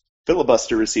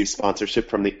Filibuster receives sponsorship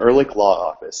from the Ehrlich Law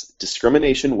Office,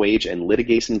 discrimination, wage, and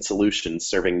litigation solutions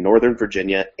serving Northern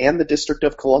Virginia and the District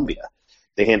of Columbia.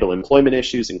 They handle employment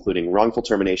issues, including wrongful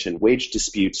termination, wage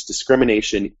disputes,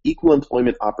 discrimination, equal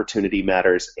employment opportunity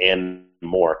matters, and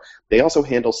more. They also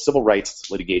handle civil rights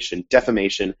litigation,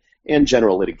 defamation, and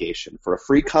general litigation. For a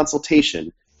free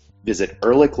consultation, visit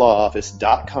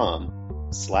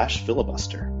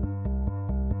ehrlichlawoffice.com/filibuster.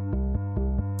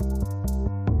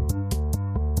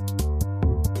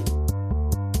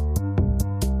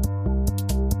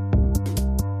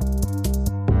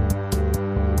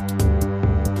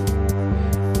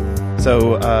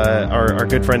 So our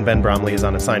good friend Ben Bromley is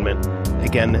on assignment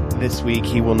again this week.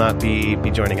 He will not be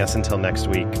joining us until next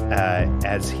week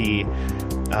as he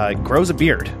grows a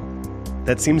beard.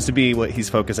 That seems to be what he's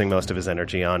focusing most of his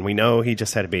energy on. We know he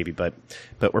just had a baby, but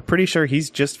we're pretty sure he's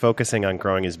just focusing on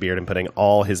growing his beard and putting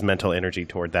all his mental energy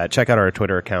toward that. Check out our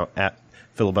Twitter account at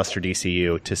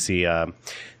FilibusterDCU to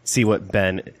see what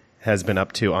Ben has been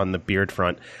up to on the beard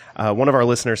front. One of our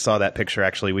listeners saw that picture,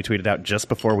 actually. We tweeted out just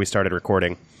before we started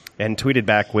recording. And tweeted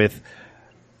back with,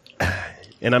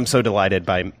 and I'm so delighted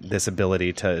by this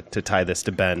ability to tie this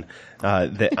to Ben,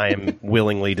 that I am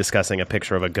willingly discussing a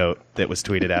picture of a goat that was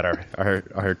tweeted at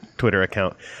our Twitter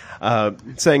account,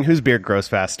 saying whose beard grows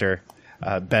faster,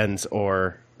 Ben's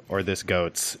or this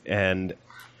goat's. And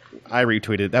I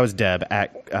retweeted, that was Deb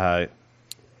at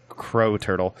Crow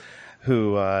Turtle,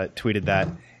 who tweeted that.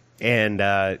 And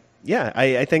I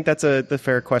think that's the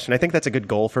fair question. I think that's a good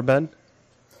goal for Ben,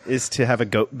 is to have a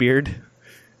goat beard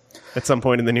at some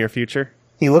point in the near future.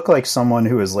 He looked like someone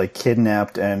who was like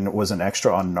kidnapped and was an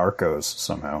extra on Narcos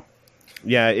somehow.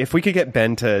 Yeah, if we could get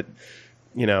Ben to,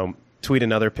 tweet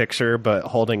another picture, but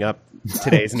holding up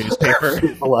today's newspaper.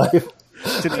 Alive.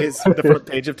 The front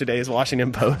page of today's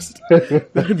Washington Post.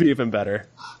 That would be even better.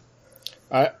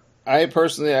 I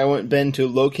personally want Ben to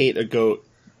locate a goat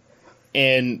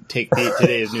and take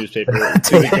today's newspaper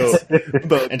to the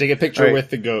goat and take a picture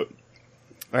with the goat.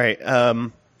 All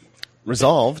right.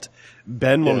 Resolved.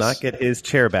 Ben will not get his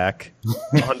chair back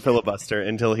on Filibuster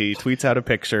until he tweets out a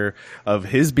picture of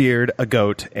his beard, a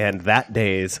goat, and that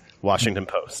day's Washington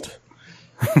Post.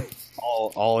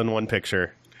 all in one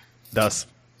picture, thus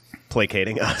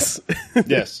placating us.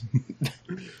 Yes.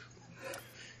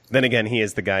 Then again, he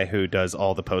is the guy who does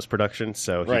all the post-production,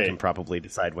 so he can probably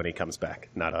decide when he comes back,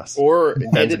 not us. Or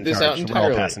edit this out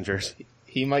entirely. All passengers.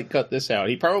 He might cut this out.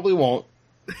 He probably won't.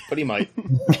 But he might.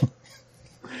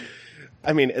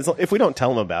 I mean, if we don't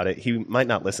tell him about it, he might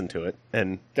not listen to it,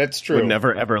 and that's true. Would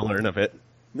never ever learn of it.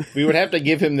 We would have to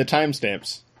give him the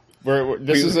timestamps.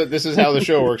 This is how the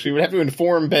show works. We would have to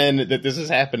inform Ben that this is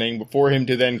happening before him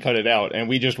to then cut it out, and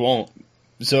we just won't.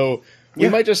 So we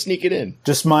might just sneak it in.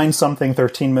 Just mind something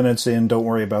 13 minutes in. Don't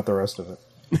worry about the rest of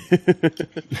it.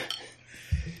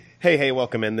 Hey,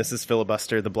 welcome in. This is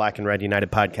Filibuster, the Black and Red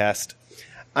United podcast.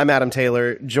 I'm Adam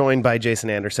Taylor, joined by Jason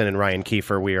Anderson and Ryan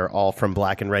Kiefer. We are all from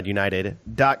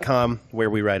blackandredunited.com, where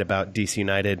we write about DC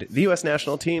United, the U.S.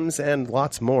 national teams, and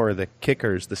lots more, the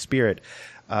kickers, the spirit.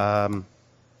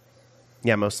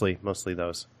 Mostly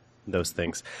those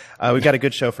things. We've got a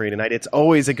good show for you tonight. It's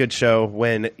always a good show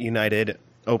when United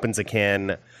opens a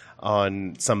can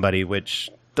on somebody, which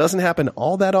doesn't happen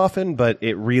all that often, but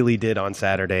it really did on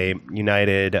Saturday.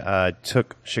 United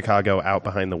took Chicago out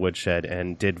behind the woodshed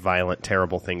and did violent,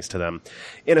 terrible things to them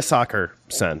in a soccer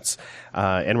sense.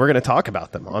 And we're going to talk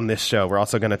about them on this show. We're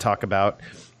also going to talk about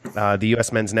the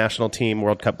U.S. men's national team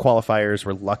World Cup qualifiers.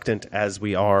 Reluctant as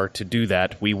we are to do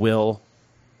that, we will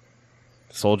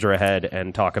soldier ahead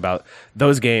and talk about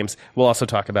those games. We'll also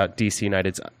talk about DC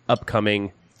United's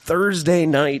upcoming Thursday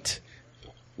night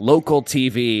local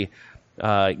TV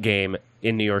game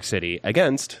in New York City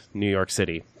against New York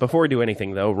City. Before we do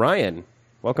anything, though, Ryan,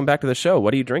 welcome back to the show.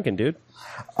 What are you drinking, dude?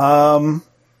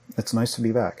 It's nice to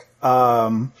be back.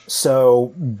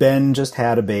 So Ben just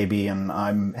had a baby, and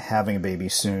I'm having a baby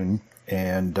soon.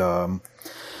 And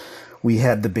we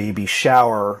had the baby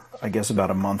shower, I guess,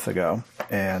 about a month ago.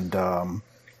 And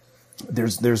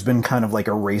there's been kind of like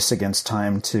a race against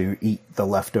time to eat the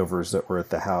leftovers that were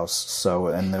at the house. So,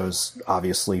 and those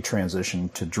obviously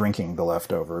transitioned to drinking the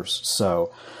leftovers.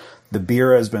 So the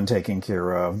beer has been taken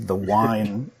care of. The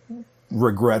wine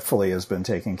regretfully has been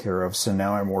taken care of. So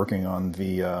now I'm working on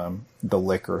the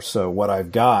liquor. So what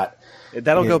I've got,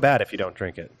 that'll go bad if you don't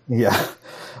drink it. Yeah.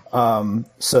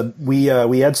 So we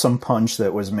had some punch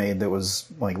that was made that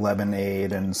was like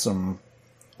lemonade and some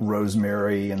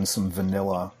rosemary and some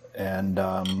vanilla. And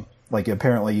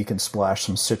apparently you can splash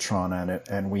some citron on it,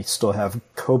 and we still have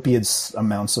copious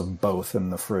amounts of both in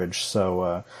the fridge.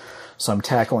 So I'm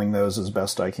tackling those as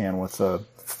best I can with a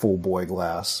full boy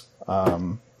glass.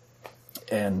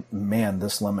 And man,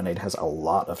 this lemonade has a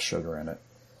lot of sugar in it.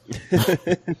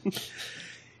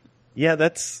 Yeah,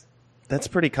 that's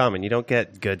pretty common. You don't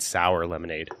get good sour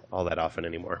lemonade all that often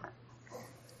anymore.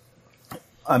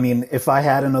 I mean, if I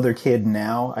had another kid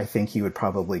now, I think he would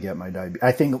probably get my diabetes.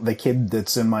 I think the kid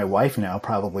that's in my wife now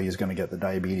probably is going to get the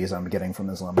diabetes I'm getting from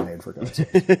this lemonade, for God's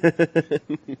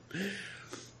sake.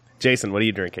 Jason, what are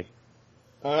you drinking?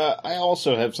 I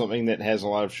also have something that has a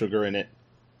lot of sugar in it.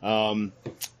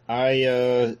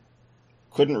 I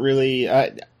couldn't really...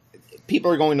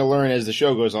 people are going to learn as the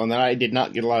show goes on that I did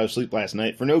not get a lot of sleep last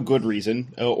night for no good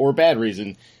reason or bad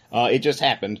reason. It just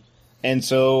happened. And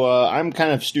so I'm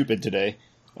kind of stupid today.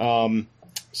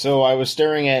 So I was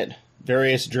staring at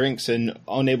various drinks and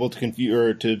unable to confuse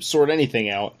or to sort anything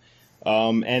out.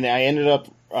 And I ended up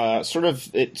sort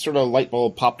of light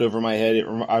bulb popped over my head.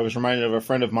 I was reminded of a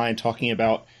friend of mine talking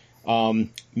about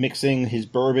mixing his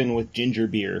bourbon with ginger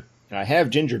beer. And I have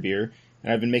ginger beer,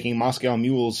 and I've been making Moscow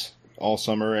mules all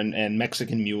summer and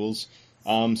Mexican mules.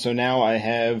 So now I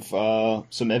have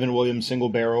some Evan Williams single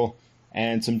barrel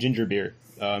and some ginger beer.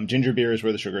 Ginger beer is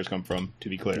where the sugars come from, to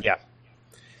be clear. Yeah.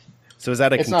 So is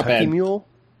that a Kentucky mule?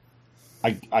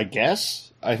 I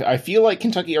guess. I feel like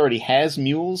Kentucky already has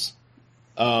mules,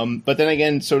 but then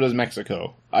again, so does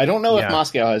Mexico. I don't know if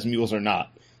Moscow has mules or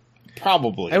not.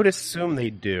 Probably. I would assume they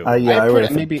do.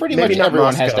 Pretty much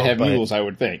everyone has to have mules, I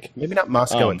would think. Maybe not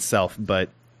Moscow itself, but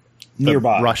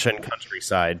nearby. The Russian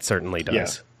countryside certainly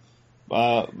does.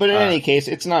 Yeah. But in any case,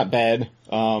 it's not bad.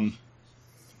 I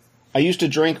used to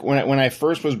drink, when I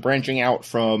first was branching out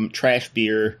from trash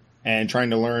beer and trying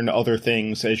to learn other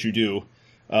things, as you do,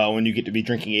 when you get to be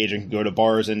drinking age and can go to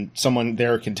bars and someone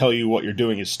there can tell you what you're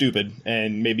doing is stupid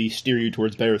and maybe steer you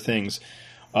towards better things.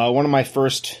 One of my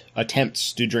first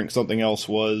attempts to drink something else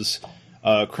was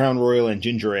Crown Royal and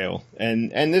ginger ale.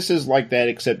 And this is like that,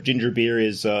 except ginger beer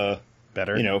is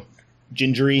better.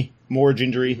 Gingery, more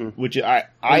gingery, which I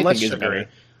think is better.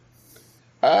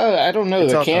 I don't know.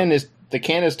 The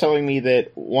can is telling me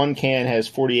that one can has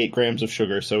 48 grams of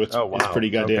sugar, so it's pretty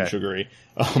goddamn sugary.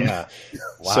 Yeah.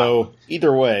 Wow. So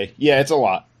either way, yeah, it's a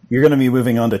lot. You're going to be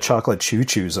moving on to chocolate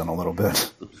choo-choos in a little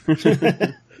bit.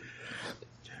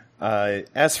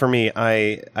 As for me,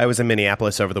 I was in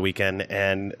Minneapolis over the weekend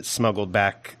and smuggled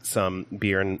back some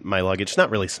beer in my luggage. Not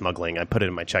really smuggling. I put it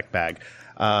in my check bag.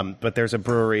 But there's a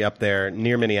brewery up there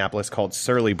near Minneapolis called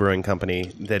Surly Brewing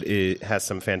Company that has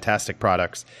some fantastic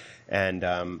products. And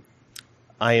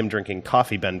I am drinking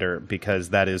Coffee Bender because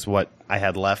that is what I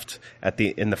had left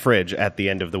in the fridge at the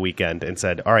end of the weekend and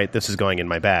said, all right, this is going in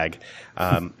my bag,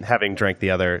 having drank the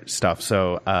other stuff.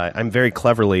 So I'm very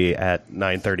cleverly at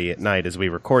 9:30 at night as we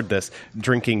record this,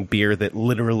 drinking beer that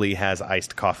literally has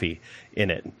iced coffee in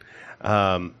it.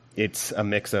 It's a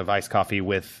mix of iced coffee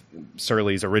with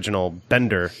Surly's original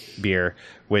Bender beer,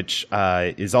 which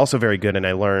is also very good, and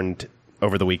I learned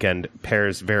over the weekend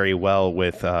pairs very well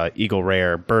with Eagle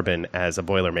Rare bourbon as a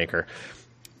Boilermaker.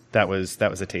 That was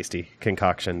a tasty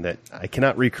concoction that I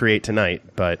cannot recreate tonight,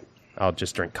 but I'll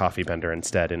just drink Coffee Bender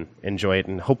instead and enjoy it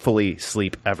and hopefully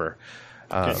sleep ever.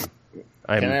 Can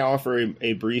I offer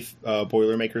a brief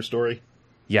Boilermaker story?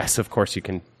 Yes, of course you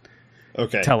can.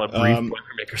 Okay. Tell a brief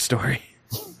Boilermaker story.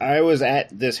 I was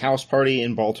at this house party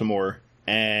in Baltimore,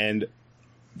 and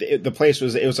the place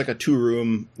was like a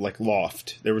 2-room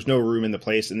loft. There was no room in the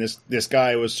place, and this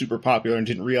guy was super popular and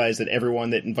didn't realize that everyone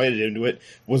that invited him to it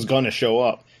was gonna show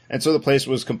up. And so the place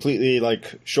was completely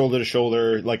shoulder to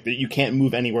shoulder, that you can't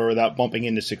move anywhere without bumping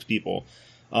into 6 people.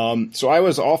 So I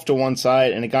was off to one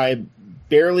side, and a guy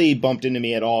barely bumped into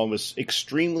me at all and was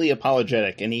extremely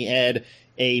apologetic, and he had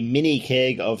a mini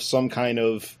keg of some kind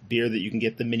of beer that you can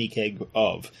get the mini keg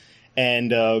of.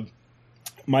 And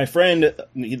my friend,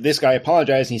 this guy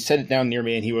apologized, and he set it down near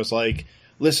me, and he was like,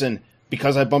 listen,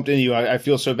 because I bumped into you, I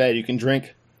feel so bad. You can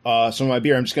drink some of my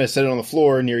beer. I'm just going to set it on the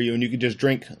floor near you, and you can just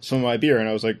drink some of my beer. And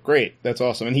I was like, great, that's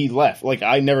awesome. And he left.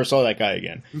 I never saw that guy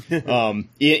again.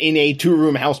 In a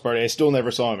 2-room house party, I still never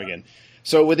saw him again.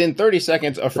 So within 30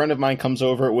 seconds, a friend of mine comes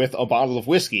over with a bottle of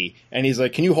whiskey, and he's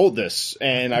like, can you hold this?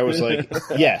 And I was like,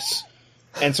 yes.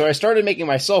 And so I started making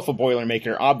myself a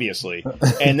Boilermaker, obviously.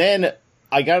 And then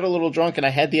I got a little drunk, and I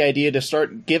had the idea to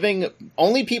start giving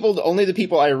only the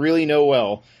people I really know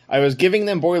well. I was giving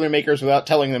them Boilermakers without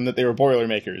telling them that they were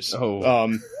Boilermakers.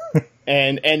 Oh.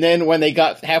 And then when they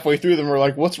got halfway through them, were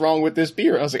like, what's wrong with this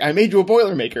beer? I was like, I made you a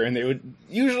Boilermaker. And they would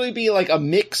usually be a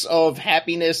mix of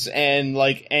happiness and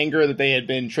anger that they had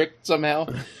been tricked somehow.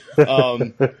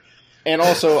 And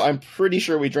also, I'm pretty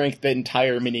sure we drank the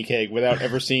entire mini keg without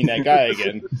ever seeing that guy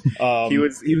again. He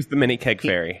was the mini keg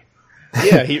fairy.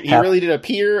 Yeah, he really did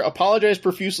appear, apologize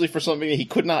profusely for something that he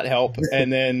could not help,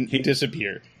 and then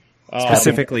disappear.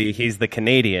 Specifically, he's the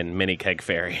Canadian mini keg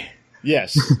fairy.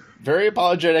 Yes, very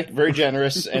apologetic, very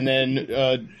generous, and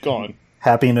then gone.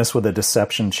 Happiness with a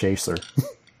deception chaser.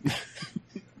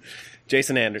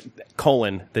 Jason Anderson,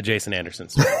 the Jason Anderson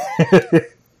story.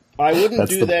 I wouldn't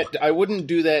do that. I wouldn't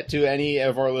do that to any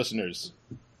of our listeners.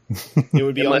 It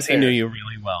would be unless unfair. he knew you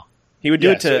really well. He would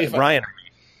do it to Ryan.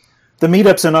 The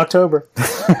meetup's in October.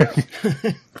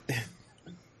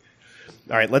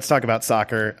 All right, let's talk about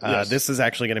soccer. Yes. This is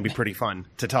actually going to be pretty fun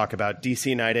to talk about. DC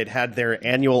United had their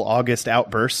annual August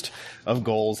outburst of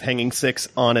goals, hanging 6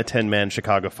 on a 10-man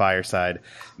Chicago Fire side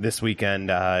this weekend.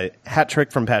 Hat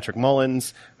trick from Patrick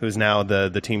Mullins, who's now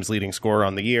the team's leading scorer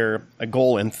on the year. A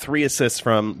goal and 3 assists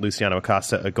from Luciano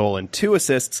Acosta. A goal and 2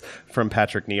 assists from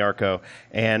Patrick Nyarko.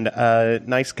 And a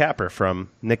nice capper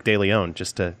from Nick DeLeon,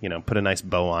 just to put a nice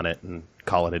bow on it and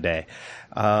call it a day.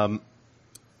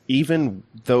 Even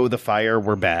though the Fire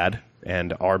were bad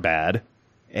and are bad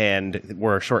and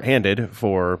were shorthanded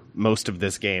for most of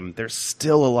this game, there's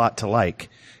still a lot to like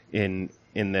in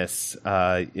this,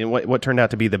 in what turned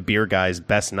out to be the beer guy's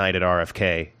best night at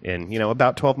RFK in,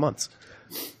 about 12 months.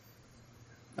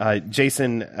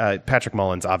 Jason, Patrick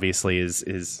Mullins obviously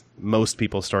is most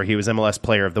people's story. He was MLS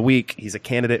Player of the Week. He's a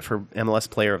candidate for MLS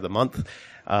Player of the Month,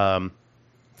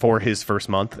 for his first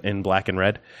month in black and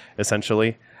red,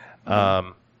 essentially.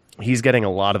 He's getting a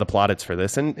lot of the plaudits for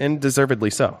this, and deservedly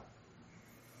so.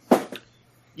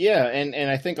 Yeah,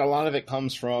 and I think a lot of it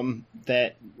comes from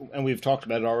that, and we've talked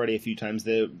about it already a few times,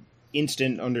 the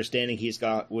instant understanding he's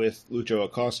got with Lucho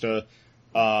Acosta.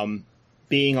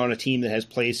 Being on a team that has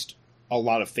placed a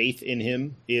lot of faith in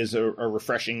him is a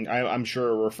refreshing, I'm sure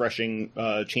a refreshing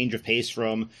change of pace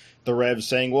from the Revs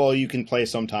saying, well, you can play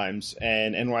sometimes,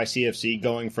 and NYCFC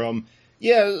going from,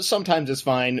 yeah, sometimes it's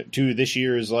fine, to this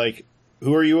year is like,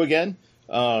 who are you again?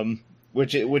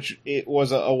 Which it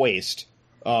was a waste.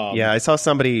 Yeah, I saw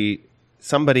somebody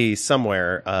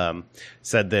somewhere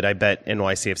said that I bet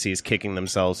NYCFC is kicking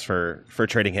themselves for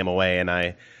trading him away,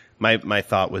 and my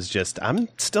thought was just, I'm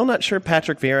still not sure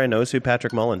Patrick Vieira knows who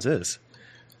Patrick Mullins is.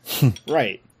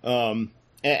 Right.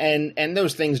 And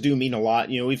those things do mean a lot.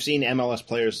 We've seen MLS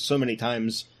players so many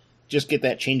times just get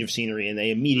that change of scenery and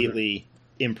they immediately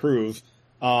improve.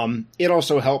 It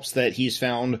also helps that he's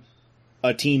found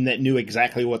a team that knew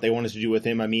exactly what they wanted to do with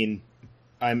him. I mean,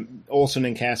 Olsen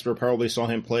and Casper probably saw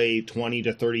him play 20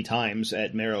 to 30 times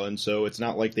at Maryland, so it's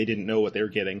not like they didn't know what they were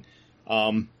getting.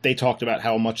 They talked about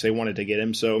how much they wanted to get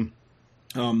him, so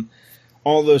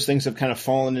all those things have kind of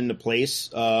fallen into place.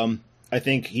 I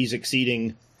think he's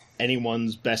exceeding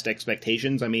anyone's best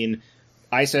expectations. I mean,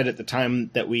 I said at the time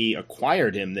that we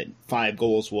acquired him that 5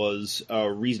 goals was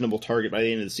a reasonable target by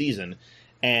the end of the season.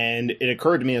 And it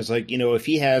occurred to me, I was like, if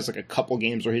he has like a couple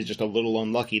games where he's just a little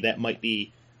unlucky, that might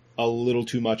be a little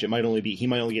too much. He might only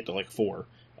get to like 4.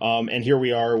 And here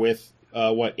we are with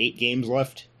 8 games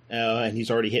left, and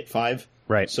he's already hit 5.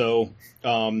 Right. So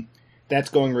that's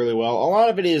going really well. A lot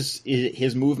of it is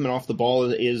his movement off the ball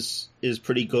is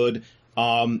pretty good.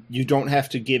 You don't have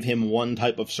to give him one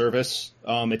type of service.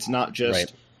 It's not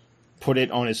just put it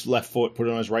on his left foot, put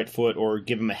it on his right foot, or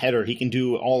give him a header. He can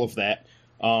do all of that.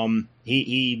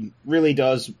 He really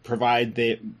does provide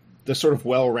the sort of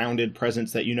well-rounded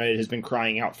presence that United has been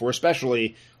crying out for,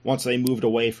 especially once they moved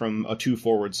away from a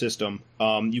 2-forward system.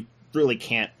 You really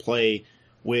can't play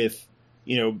with,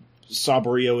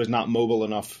 Saborio is not mobile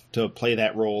enough to play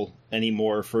that role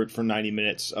anymore for 90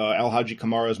 minutes. Alhaji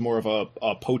Kamara is more of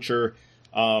a poacher,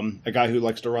 a guy who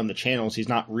likes to run the channels. He's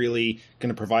not really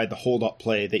going to provide the hold-up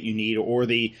play that you need, or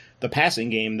the passing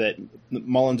game that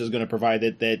Mullins is going to provide.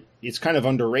 That it's kind of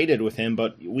underrated with him,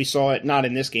 but we saw it not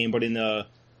in this game, but in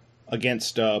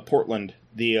against Portland,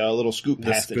 the little scoop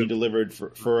pass that he delivered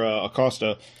for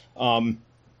Acosta.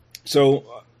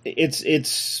 So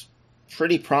it's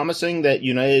pretty promising that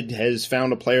United has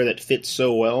found a player that fits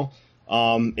so well.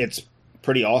 It's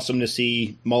pretty awesome to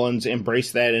see Mullins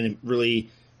embrace that and really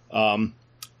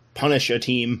punish a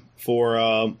team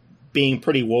for being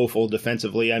pretty woeful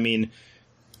defensively. I mean,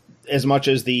 as much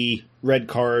as the red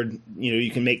card,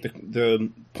 you can make the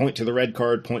point to the red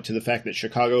card, point to the fact that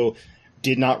Chicago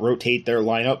did not rotate their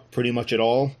lineup pretty much at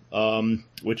all,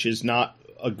 which is not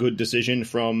a good decision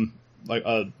from like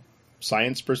a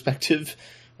science perspective.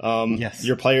 Yes.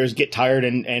 Your players get tired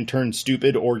and turn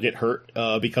stupid or get hurt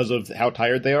because of how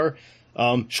tired they are.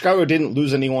 Chicago didn't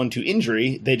lose anyone to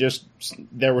injury.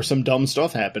 There was some dumb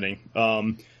stuff happening.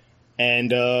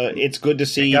 And it's good to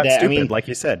see that. Stupid, I mean, like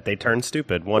you said, they turned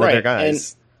stupid. One of their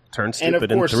guys turned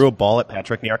stupid and threw a ball at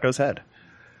Patrick Nyarko's head.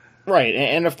 Right,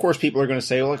 and of course people are going to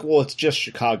say, like, well, it's just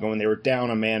Chicago, and they were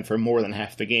down a man for more than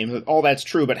half the game. All that's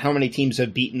true, but how many teams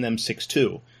have beaten them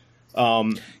 6-2?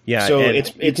 Yeah, so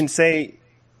it's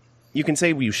you can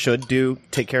say you should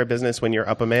take care of business when you're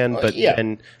up a man, but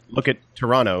and look at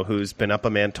Toronto, who's been up a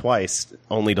man twice,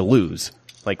 only to lose,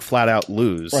 like flat out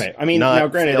lose. Right. I mean, not now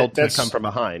granted, that's to come from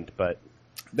behind, but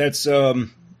that's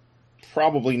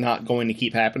probably not going to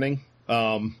keep happening.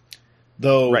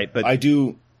 Though, right, but I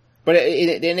do. But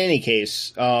in any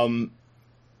case, taking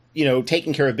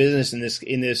care of business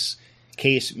in this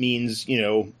case means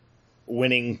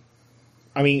winning.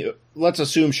 I mean, let's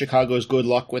assume Chicago's good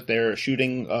luck with their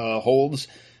shooting holds.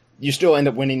 You still end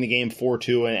up winning the game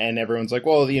 4-2, and everyone's like,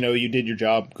 well, you did your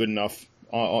job good enough.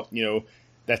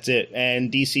 That's it.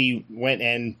 And DC went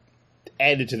and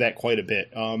added to that quite a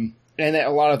bit. And a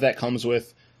lot of that comes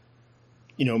with,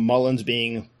 Mullins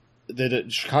being the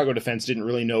Chicago defense didn't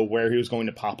really know where he was going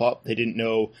to pop up. They didn't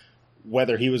know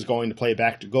whether he was going to play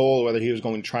back to goal, whether he was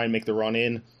going to try and make the run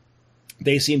in.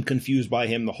 They seemed confused by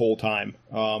him the whole time.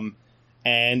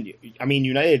 And I mean,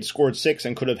 United scored 6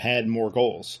 and could have had more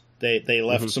goals. They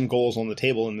left some goals on the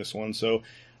table in this one. So,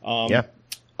 a lot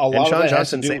and of Sean that Johnson has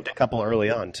to do, saved a couple early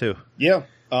on too. Yeah.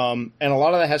 And a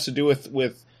lot of that has to do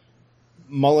with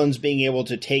Mullins being able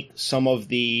to take some of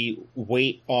the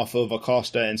weight off of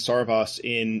Acosta and Sarvas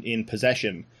in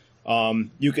possession.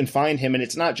 You can find him, and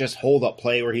it's not just hold-up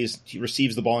play where he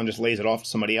receives the ball and just lays it off to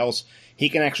somebody else. He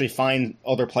can actually find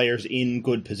other players in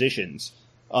good positions.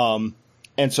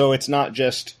 And so it's not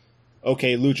just,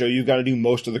 okay, Lucho, you've got to do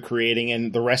most of the creating,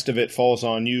 and the rest of it falls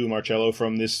on you, Marcello,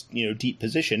 from this deep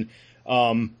position.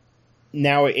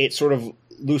 Now it sort of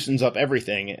loosens up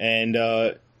everything,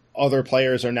 and other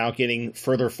players are now getting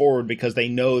further forward because they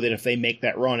know that if they make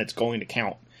that run, it's going to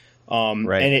count.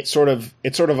 Right. And it's sort of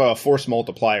a force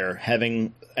multiplier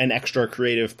having an extra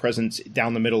creative presence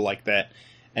down the middle like that.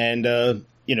 And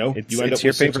you end up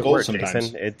with 6 goals word,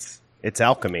 sometimes. Jason. It's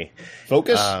alchemy.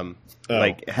 Focus.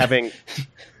 Like having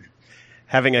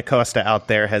Acosta out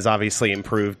there has obviously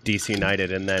improved DC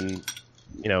United, and then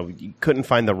you couldn't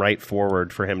find the right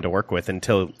forward for him to work with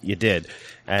until you did,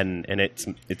 and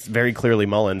it's very clearly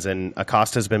Mullins, and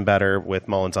Acosta's been better with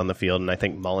Mullins on the field, and I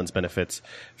think Mullins benefits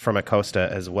from Acosta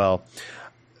as well.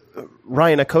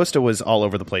 Ryan, Acosta was all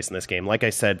over the place in this game. Like I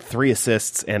said, 3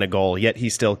 assists and a goal, yet he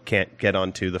still can't get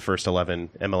onto the first 11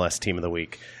 MLS Team of the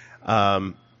Week.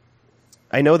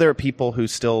 I know there are people who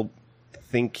still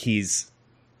think he's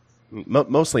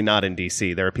mostly not in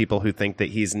DC. There are people who think that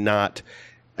he's not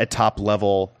a top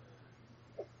level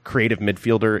creative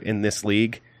midfielder in this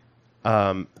league.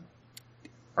 Where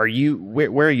are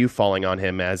you falling on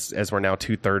him as we're now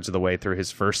 2/3 of the way through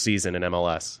his first season in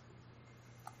MLS?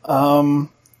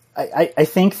 I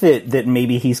think that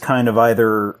maybe he's kind of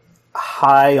either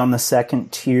high on the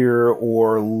second tier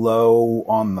or low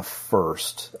on the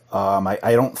first.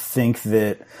 I don't think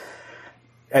that.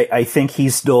 I think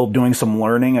he's still doing some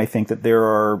learning. I think that there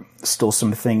are still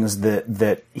some things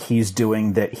that he's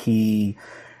doing that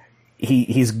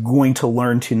he's going to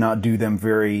learn to not do them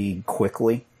very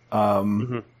quickly.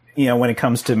 When it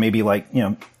comes to maybe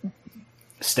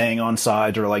staying on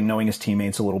sides or knowing his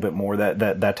teammates a little bit more,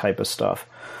 that type of stuff.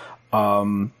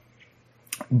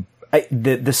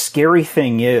 The scary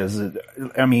thing is,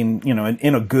 I mean,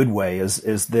 in a good way,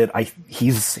 is that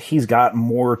he's got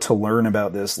more to learn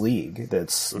about this league.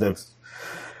 It's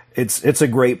a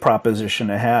great proposition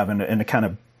to have, and to kind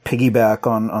of piggyback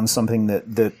on something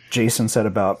that Jason said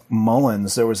about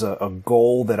Mullins. There was a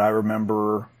goal that I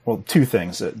remember. Well, 2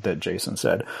 things that Jason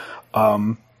said.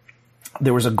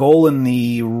 There was a goal in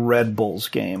the Red Bulls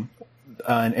game,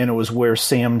 and it was where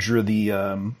Sam drew the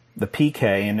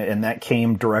PK, and that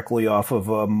came directly off of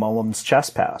Mullins'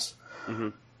 chest pass.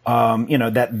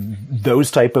 That those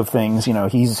type of things,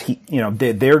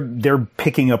 they're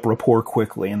picking up rapport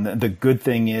quickly, and the good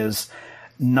thing is,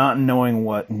 not knowing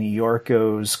what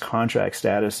Niorco's contract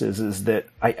status is that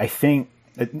I think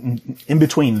in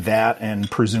between that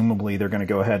and presumably they're going to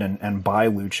go ahead and buy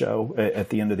Lucho at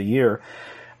the end of the year,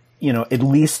 at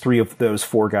least 3 of those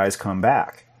 4 guys come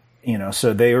back.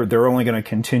 So they're only going to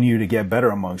continue to get better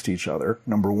amongst each other,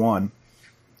 number 1.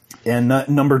 And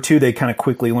number 2, they kind of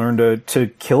quickly learn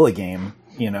to kill a game,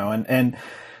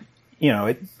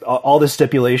 all the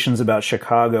stipulations about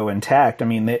Chicago intact. I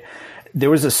mean, there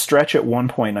was a stretch at one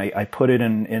point, I put it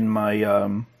in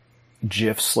my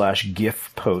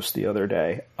GIF/GIF post the other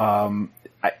day.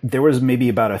 there was maybe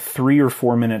about a 3 or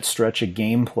 4 minute stretch of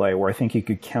gameplay where I think you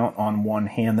could count on one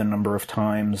hand the number of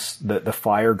times that the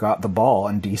Fire got the ball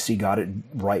and DC got it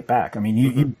right back. I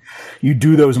mean, you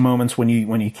do those moments when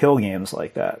you kill games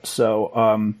like that.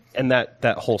 So, and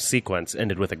that whole sequence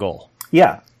ended with a goal.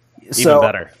 Yeah. Even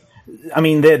better. I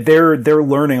mean, they're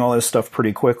learning all this stuff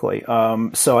pretty quickly.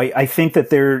 So I think that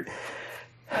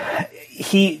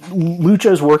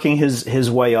Lucho's working his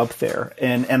way up there,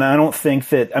 and I don't think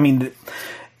that. I mean,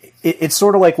 it's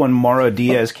sort of like when Mauro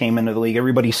Diaz came into the league.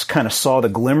 Everybody kind of saw the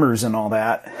glimmers and all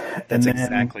that. That's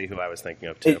exactly who I was thinking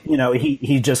of too.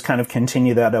 He just kind of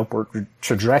continued that upward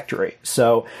trajectory.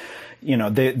 So,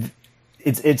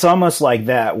 it's almost like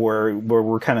that where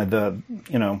we're kind of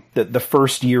the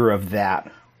first year of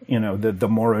that. The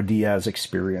Mauro Diaz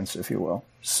experience, if you will.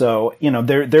 So,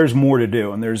 there's more to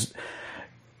do, and there's.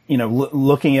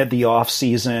 Looking at the off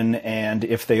season, and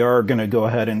if they are going to go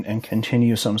ahead and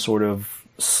continue some sort of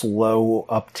slow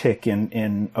uptick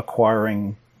in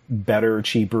acquiring better,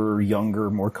 cheaper, younger,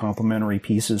 more complementary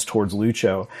pieces towards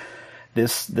Lucho,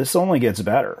 this only gets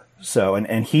better. So,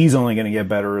 and he's only going to get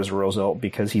better as a result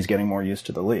because he's getting more used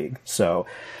to the league. So,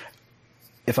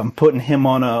 if I'm putting him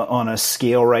on a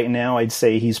scale right now, I'd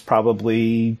say he's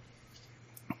probably,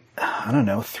 I don't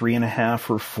know, 3.5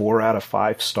 or 4 out of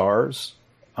 5 stars.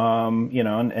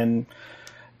 And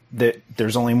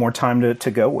there's only more time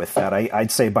to go with that.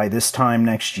 I'd say by this time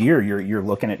next year, you're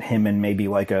looking at him in maybe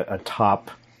like a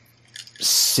top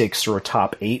 6 or a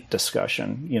top 8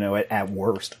 discussion, at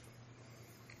worst.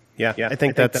 Yeah. I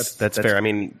think that's fair. I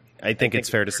mean, I think it's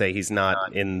fair to say he's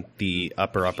not in the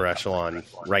upper echelon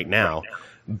right now,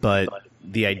 but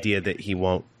the idea that he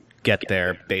won't get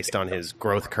there based on his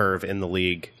growth curve in the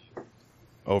league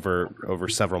over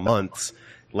several months,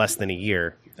 less than a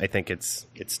year, I think it's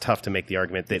tough to make the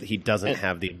argument that he doesn't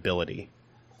have the ability.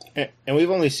 And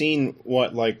we've only seen,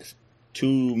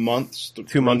 2 months?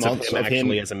 2 months of him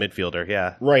actually as a midfielder,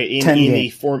 yeah. Right,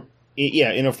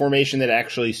 in a formation that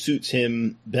actually suits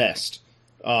him best.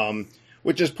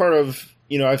 Which is part of,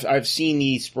 I've seen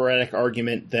the sporadic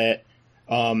argument that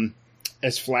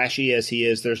as flashy as he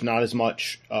is, there's not as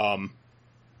much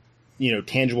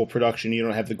tangible production. You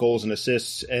don't have the goals and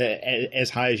assists as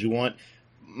high as you want.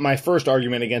 My first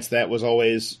argument against that was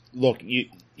always, look,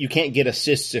 you can't get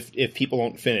assists if people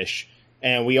don't finish.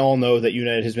 And we all know that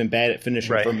United has been bad at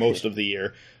finishing for most of the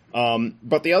year.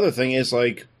 But the other thing is,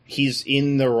 he's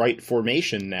in the right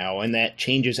formation now, and that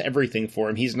changes everything for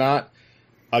him. He's not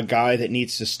a guy that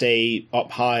needs to stay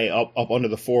up high, up under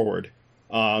the forward.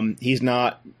 He's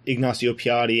not Ignacio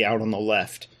Piatti out on the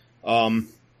left.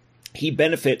 He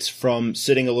benefits from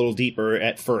sitting a little deeper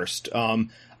at first.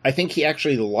 I think he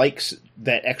actually likes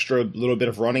that extra little bit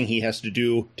of running he has to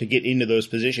do to get into those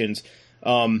positions.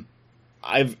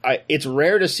 It's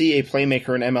rare to see a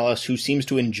playmaker in MLS who seems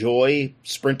to enjoy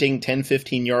sprinting 10,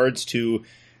 15 yards to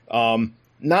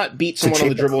not beat someone on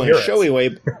the dribble in a showy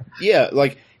way. Yeah,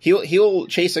 he'll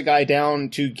chase a guy down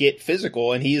to get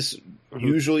physical, and he's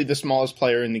usually the smallest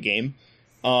player in the game.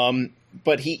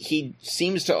 But he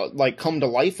seems to come to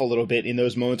life a little bit in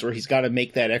those moments where he's got to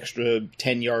make that extra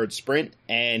 10-yard sprint,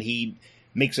 and he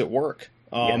makes it work.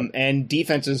 And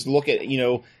defenses look at,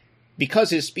 because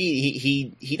his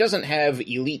speed, he doesn't have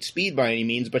elite speed by any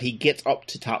means, but he gets up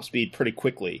to top speed pretty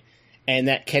quickly, and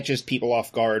that catches people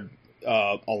off guard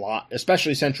a lot,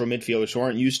 especially central midfielders who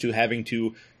aren't used to having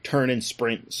to turn and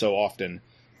sprint so often.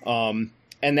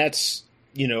 And that's,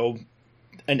 it's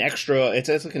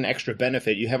like an extra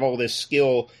benefit. You have all this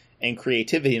skill and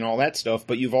creativity and all that stuff,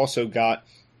 but you've also got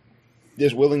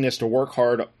this willingness to work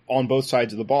hard on both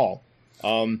sides of the ball.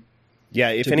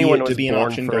 If anyone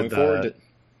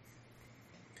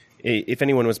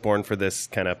was born for this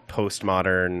kind of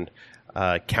postmodern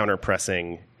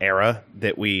counter-pressing era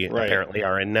that we apparently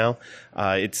are in now,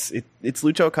 it's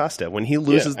Lucho Acosta. When he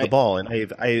loses the ball,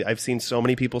 and I've seen so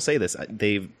many people say this,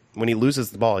 when he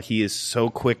loses the ball, he is so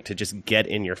quick to just get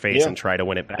in your face and try to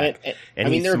win it back. And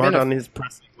he's smart on his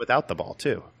pressing without the ball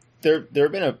too. There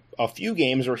have been a few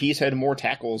games where he's had more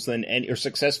tackles or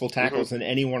successful tackles than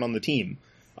anyone on the team.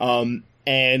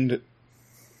 And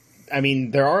I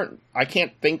mean, I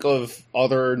can't think of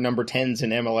other number 10s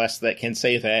in MLS that can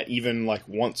say that, even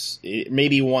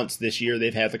maybe once this year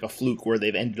they've had a fluke where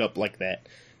they've ended up like that.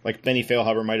 Like Benny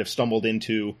Feilhaber might have stumbled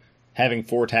into having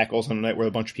 4 tackles on a night where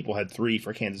a bunch of people had 3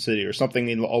 for Kansas City or something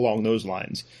along those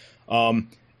lines. And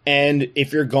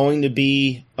if you're going to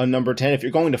be a number 10, if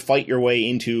you're going to fight your way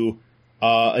into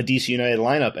a DC United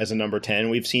lineup as a number 10,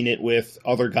 we've seen it with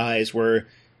other guys where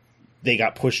they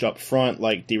got pushed up front,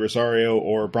 like Di Rosario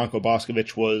or Branko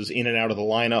Boskovic was in and out of the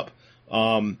lineup.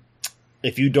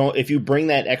 if you bring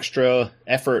that extra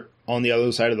effort on the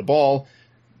other side of the ball,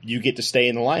 you get to stay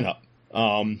in the lineup.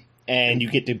 And you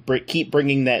get to keep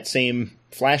bringing that same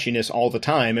flashiness all the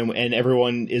time, and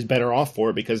everyone is better off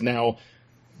for it because now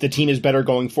the team is better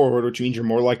going forward, which means you're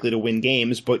more likely to win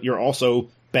games, but you're also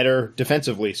better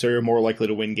defensively, so you're more likely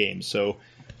to win games. So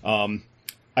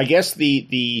I guess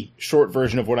the short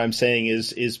version of what I'm saying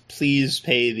is please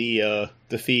pay the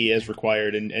fee as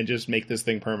required and just make this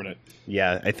thing permanent.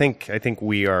 Yeah, I think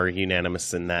we are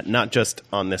unanimous in that, not just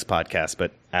on this podcast,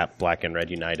 but at Black and Red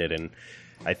United, and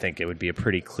I think it would be a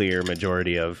pretty clear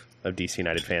majority of DC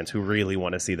United fans who really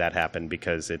want to see that happen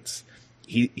because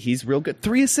he's real good.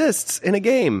 3 assists in a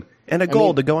game and a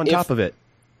goal to go on top of it.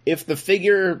 If the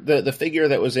figure the figure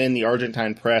that was in the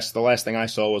Argentine press, the last thing I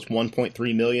saw was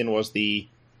 1.3 million was the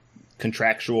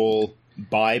contractual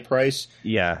buy price.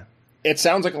 Yeah. It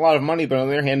sounds like a lot of money, but on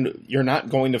the other hand, you're not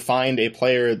going to find a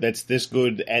player that's this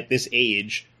good at this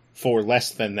age for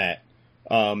less than that.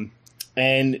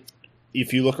 And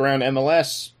if you look around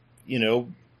MLS,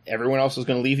 everyone else is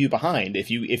going to leave you behind. If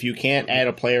you can't add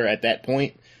a player at that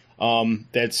point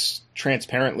that's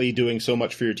transparently doing so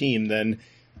much for your team, then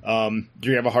you're going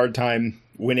to have a hard time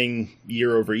winning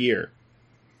year over year.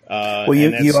 Go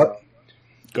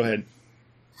ahead.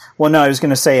 Well, no, I was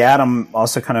going to say Adam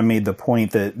also kind of made the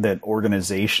point that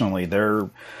organizationally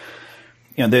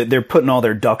they're putting all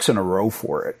their ducks in a row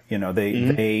for it.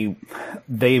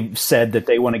 They've said that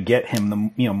they want to get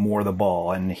him more of the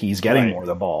ball, and he's getting more of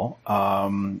the ball.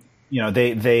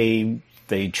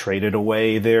 They traded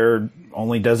away their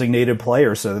only designated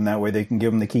player, so then that way they can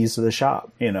give him the keys to the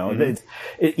shop.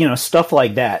 Stuff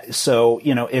like that. So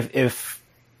if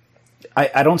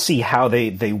I don't see how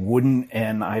they wouldn't,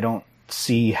 and I don't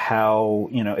see how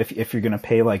if you're going to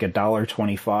pay like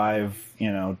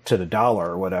 $1.25 to the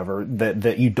dollar or whatever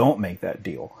that you don't make that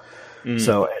deal.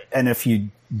 So, and if you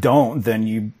don't, then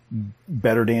you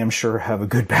better damn sure have a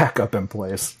good backup in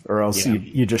place, or else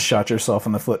you just shot yourself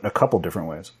in the foot in a couple different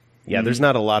ways. Yeah, there's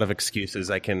not a lot of excuses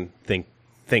I can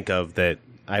think of that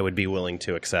I would be willing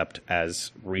to accept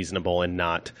as reasonable and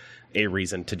not a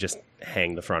reason to just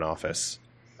hang the front office.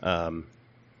 To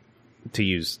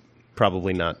use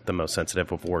probably not the most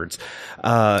sensitive of words.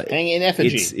 Hang in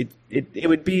effigy. It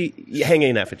would be hang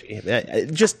in effigy.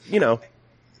 Just,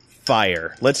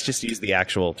 fire. Let's just use the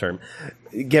actual term.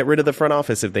 Get rid of the front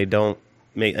office if they don't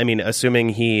assuming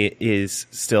he is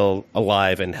still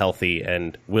alive and healthy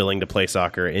and willing to play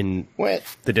soccer in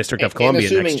the District of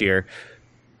Columbia next year,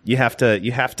 you have to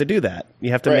do that.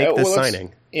 You have to make this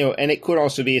signing. And it could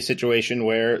also be a situation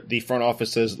where the front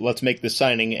office says, let's make this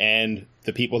signing, and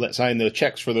the people that sign the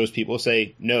checks for those people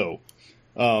say no.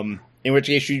 In which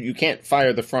case you can't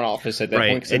fire the front office at that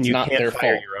point because it's not their fault.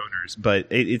 Your owners. But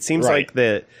it seems like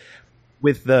that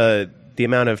with the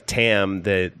amount of TAM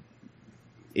that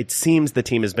it seems the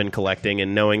team has been collecting,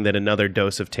 and knowing that another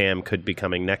dose of TAM could be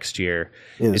coming next year,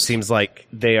 it seems like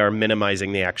they are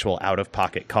minimizing the actual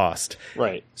out-of-pocket cost,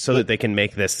 so that they can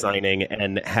make this signing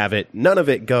and have none of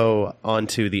it go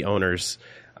onto the owners'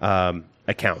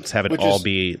 accounts, have it all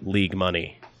be league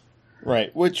money.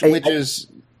 Right, which is,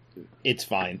 it's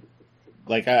fine.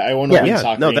 Like, I want to win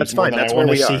soccer. No, that's fine. That's where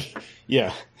we are.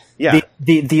 Yeah. Yeah.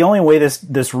 The only way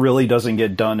this really doesn't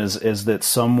get done is that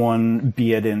someone,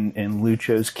 be it in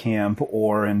Lucho's camp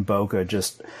or in Boca,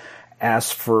 just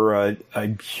asks for a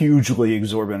hugely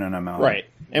exorbitant amount. Right.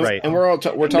 And we're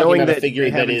talking about a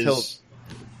figure that is.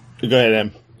 Go ahead,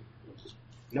 Em.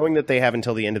 Knowing that they have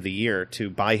until the end of the year to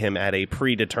buy him at a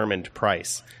predetermined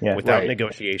price without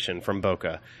negotiation from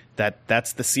Boca,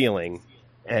 that's the ceiling.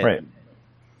 And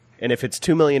if it's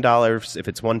 $2 million, if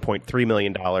it's $1.3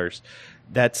 million.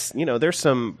 That's there's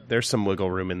some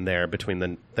wiggle room in there between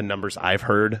the numbers I've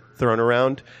heard thrown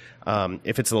around.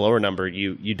 If it's the lower number,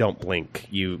 you don't blink.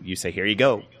 You say, here you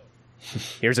go.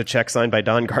 Here's a check signed by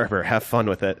Don Garber. Have fun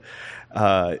with it.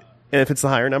 And if it's the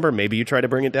higher number, maybe you try to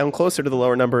bring it down closer to the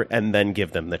lower number and then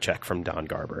give them the check from Don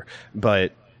Garber.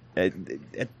 But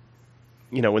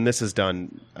when this is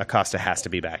done, Acosta has to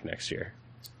be back next year.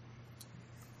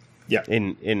 Yeah.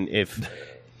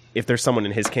 If there's someone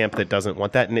in his camp that doesn't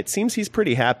want that, and it seems he's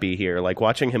pretty happy here. Like,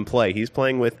 watching him play, he's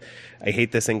playing with, I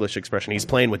hate this English expression, he's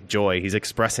playing with joy. He's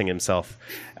expressing himself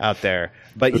out there.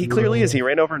 But he clearly is. He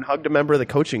ran over and hugged a member of the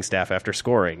coaching staff after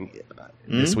scoring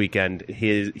this weekend.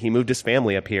 He moved his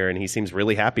family up here, and he seems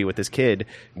really happy with his kid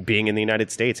being in the United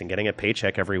States and getting a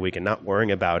paycheck every week and not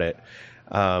worrying about it.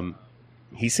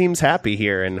 He seems happy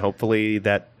here, and hopefully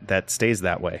that stays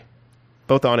that way.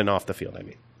 Both on and off the field, I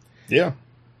mean. Yeah.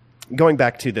 Going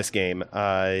back to this game,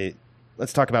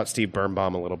 let's talk about Steve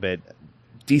Birnbaum a little bit.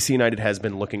 DC United has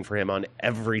been looking for him on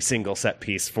every single set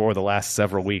piece for the last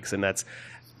several weeks, and that's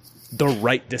the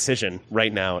right decision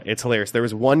right now. It's hilarious. There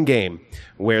was one game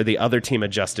where the other team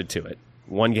adjusted to it.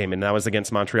 One game, and that was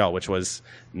against Montreal, which was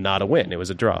not a win. It was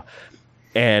a draw.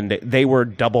 And they were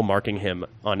double marking him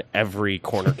on every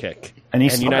corner kick. And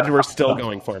United were still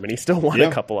going for him, and he still won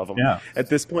a couple of them. Yeah. At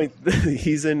this point,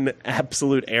 he's in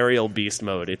absolute aerial beast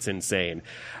mode. It's insane.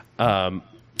 Ryan,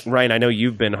 I know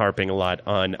you've been harping a lot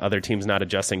on other teams not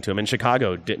adjusting to him, and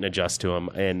Chicago didn't adjust to him.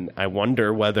 And I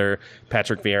wonder whether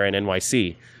Patrick Vieira and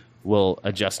NYC will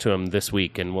adjust to him this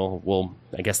week, and we'll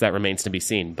I guess that remains to be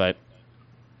seen. But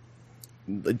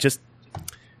just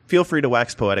feel free to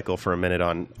wax poetical for a minute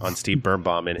on Steve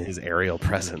Birnbaum and his aerial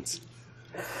presence.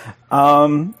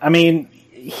 I mean,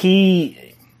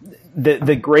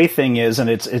 the great thing is, and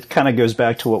it kind of goes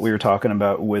back to what we were talking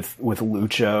about with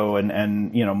Lucho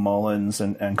and Mullins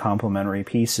and complementary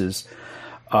pieces.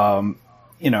 A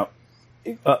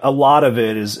lot of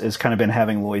it is kind of been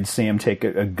having Lloyd Sam take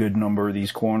a good number of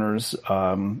these corners.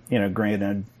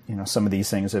 Granted, some of these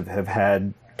things have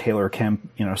had Taylor Kemp,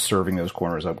 serving those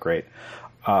corners up great.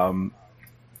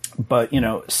 But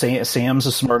Sam's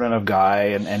a smart enough guy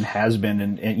and has been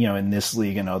in this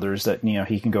league and others that,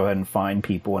 he can go ahead and find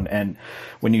people. And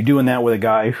when you're doing that with a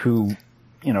guy who,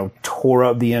 tore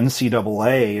up the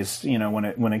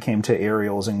NCAAs, when it came to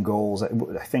aerials and goals, I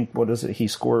think, what is it? He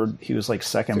was like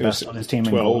second best on his team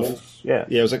 12, in goals. Yeah.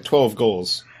 Yeah. It was like 12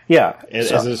 goals. Yeah.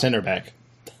 As a center back.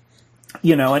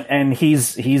 And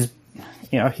he's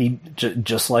he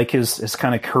just like his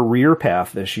kind of career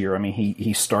path this year. I mean,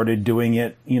 he started doing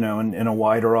it, in a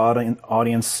wider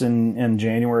audience in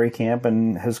January camp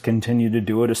and has continued to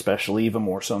do it, especially even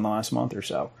more so in the last month or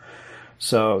so.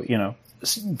 So,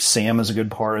 Sam is a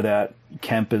good part of that.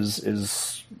 Kemp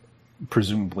is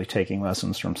presumably taking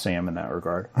lessons from Sam in that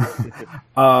regard.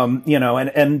 And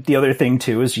the other thing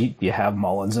too is you have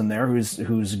Mullins in there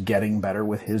who's getting better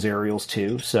with his aerials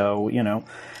too. So,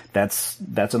 that's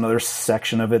another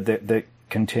section of it that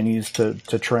continues to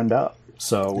trend up.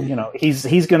 So,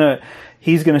 he's gonna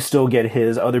still get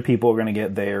his, other people are gonna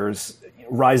get theirs.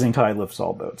 Rising tide lifts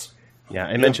all boats. Yeah,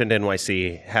 I mentioned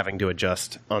NYC having to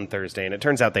adjust on Thursday, and it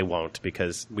turns out they won't,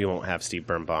 because we won't have Steve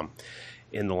Birnbaum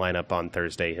in the lineup on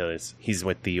Thursday. He's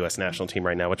with the U.S. national team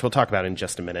right now, which we'll talk about in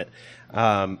just a minute.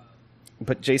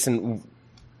 But Jason,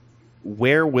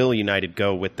 where will United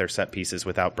go with their set pieces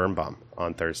without Birnbaum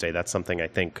on Thursday? That's something I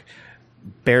think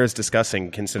bears discussing,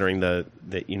 considering that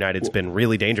United's been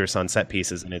really dangerous on set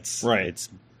pieces, and it's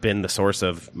been the source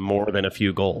of more than a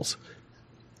few goals.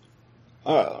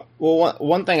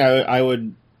 One thing I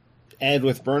would add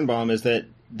with Birnbaum is that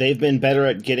they've been better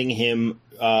at getting him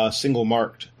single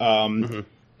marked.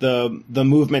 The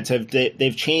movements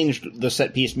they've changed the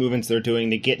set piece movements they're doing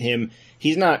to get him.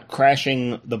 He's not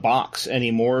crashing the box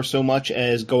anymore so much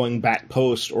as going back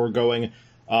post or going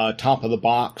top of the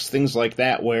box, things like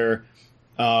that, where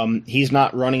he's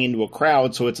not running into a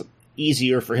crowd, so it's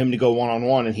easier for him to go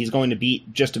one-on-one, and he's going to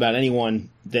beat just about anyone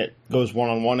that goes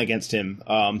one-on-one against him.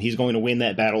 He's going to win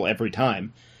that battle every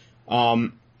time.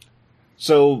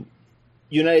 So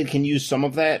United can use some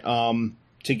of that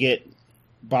to get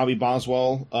Bobby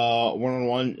Boswell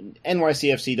one-on-one.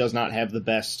 NYCFC does not have the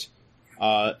best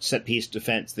set-piece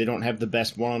defense. They don't have the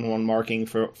best one-on-one marking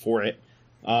for it.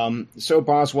 So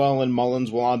Boswell and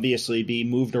Mullins will obviously be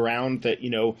moved around, that,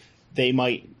 they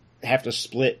might have to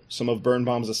split some of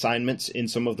Birnbaum's assignments in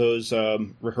some of those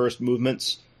rehearsed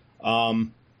movements.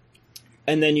 And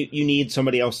then you need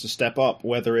somebody else to step up,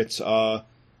 whether it's, Kofi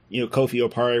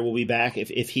Opare will be back.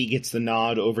 If he gets the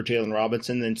nod over Jalen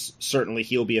Robinson, then certainly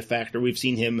he'll be a factor. We've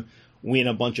seen him win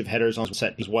a bunch of headers on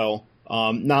set as well.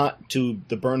 Not to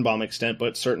the Birnbaum extent,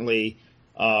 but certainly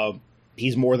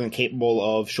he's more than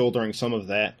capable of shouldering some of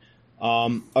that.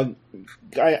 A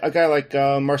guy like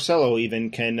Marcelo even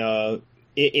can...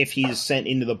 if he's sent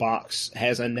into the box,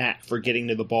 has a knack for getting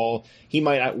to the ball. He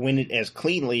might not win it as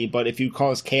cleanly, but if you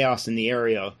cause chaos in the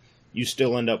area, you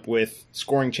still end up with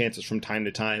scoring chances from time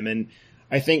to time. And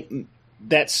I think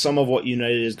that's some of what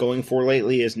United is going for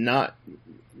lately, is not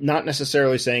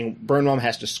necessarily saying Birnbaum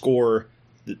has to score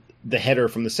the header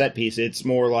from the set piece. It's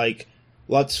more like,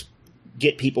 let's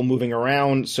get people moving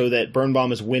around so that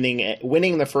Birnbaum is winning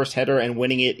the first header and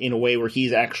winning it in a way where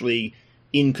he's actually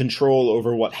in control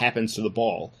over what happens to the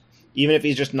ball. Even if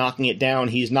he's just knocking it down,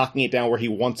 he's knocking it down where he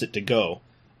wants it to go.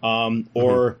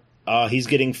 Or he's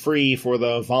getting free for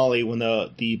the volley when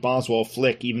the Boswell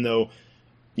flick, even though,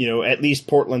 at least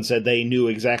Portland said they knew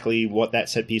exactly what that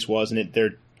set piece was, and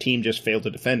their team just failed to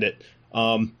defend it.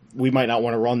 We might not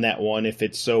want to run that one if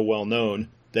it's so well known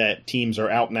that teams are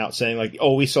out and out saying, like,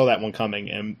 oh, we saw that one coming,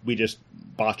 and we just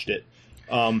botched it.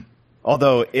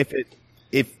 Although if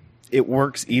it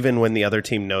works even when the other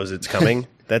team knows it's coming,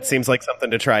 that seems like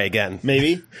something to try again.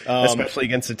 Maybe. Especially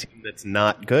against a team that's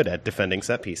not good at defending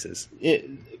set pieces.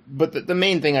 But the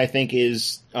main thing, I think,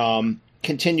 is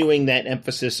continuing that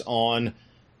emphasis on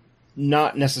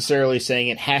not necessarily saying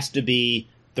it has to be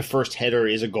the first header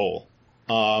is a goal.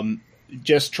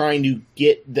 Just trying to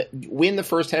win the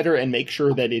first header and make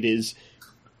sure that it is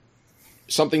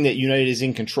something that United is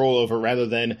in control over, rather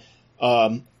than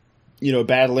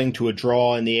battling to a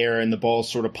draw in the air and the ball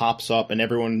sort of pops up and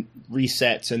everyone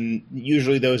resets, and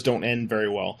usually those don't end very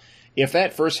well. If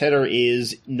that first header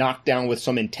is knocked down with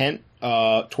some intent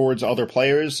towards other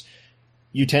players,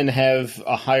 you tend to have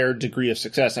a higher degree of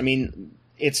success. I mean,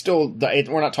 it's still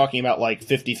we're not talking about like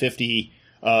 50-50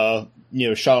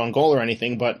 shot on goal or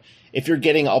anything, but if you're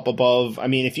getting up above, I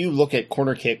mean, if you look at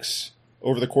corner kicks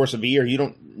over the course of a year,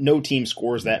 no team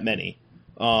scores that many.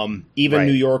 Even right.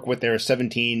 New York with their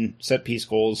 17 set piece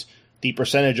goals, the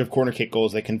percentage of corner kick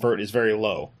goals they convert is very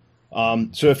low.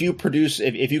 So if you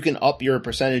if you can up your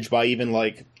percentage by even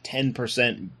like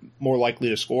 10% more likely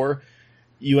to score,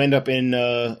 you end up in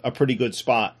a pretty good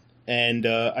spot. And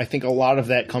I think a lot of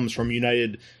that comes from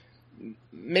United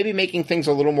maybe making things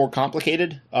a little more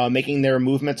complicated, making their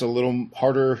movements a little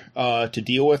harder to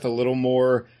deal with, a little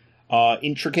more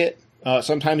intricate.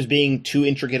 Sometimes being too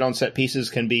intricate on set pieces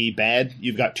can be bad.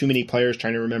 You've got too many players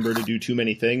trying to remember to do too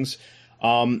many things.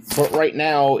 But right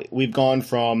now, we've gone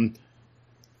from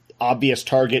obvious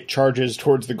target charges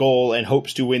towards the goal and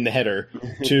hopes to win the header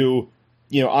to,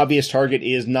 obvious target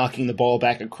is knocking the ball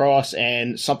back across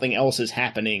and something else is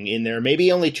happening in there.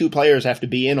 Maybe only two players have to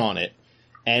be in on it,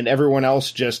 and everyone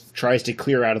else just tries to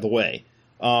clear out of the way.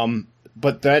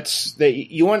 But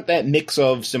you want that mix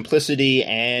of simplicity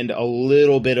and a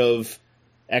little bit of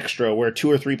extra where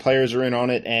two or three players are in on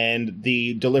it and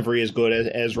the delivery is good,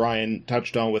 as Ryan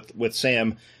touched on with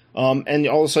Sam. And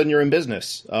all of a sudden you're in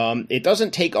business. It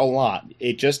doesn't take a lot.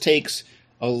 It just takes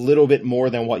a little bit more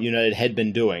than what United had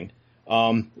been doing.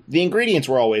 The ingredients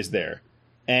were always there.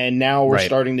 And now we're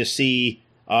starting to see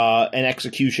an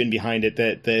execution behind it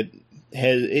that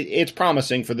it's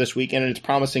promising for this weekend, and it's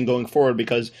promising going forward,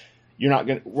 because we're not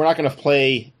going to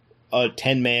play a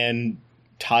 10-man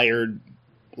tired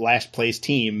last place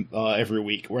team every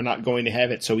week. We're not going to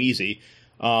have it so easy.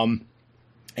 And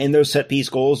those set piece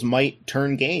goals might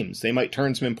turn games. They might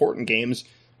turn some important games.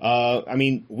 I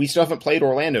mean, we still haven't played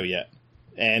Orlando yet,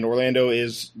 and Orlando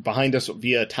is behind us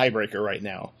via tiebreaker right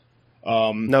now.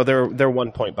 No, they're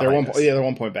 1 point behind us. Yeah, they're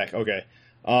 1 point back. Okay.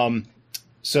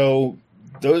 So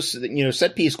those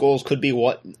set piece goals could be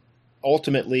what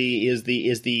ultimately is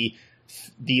the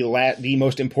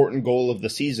most important goal of the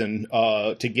season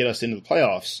to get us into the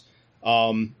playoffs.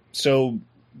 So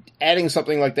adding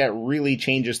something like that really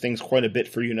changes things quite a bit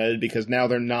for United, because now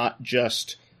they're not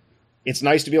just. It's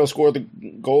nice to be able to score the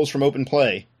goals from open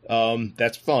play.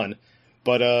 That's fun.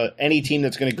 But any team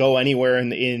that's going to go anywhere in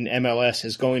MLS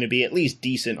is going to be at least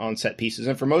decent on set pieces.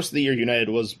 And for most of the year, United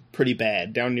was pretty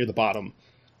bad, down near the bottom.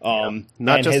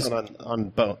 Not just on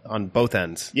both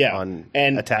ends. Yeah, on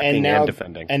attacking and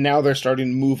defending. And now they're starting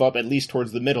to move up at least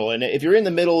towards the middle. And if you're in the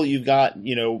middle, you've got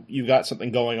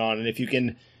something going on. And if you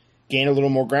can gain a little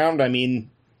more ground, I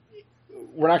mean,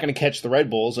 we're not going to catch the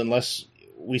Red Bulls unless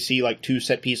we see like 2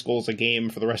 set piece goals a game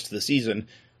for the rest of the season.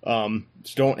 So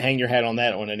don't hang your hat on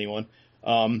that one, anyone.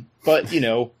 But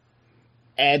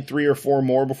add 3 or 4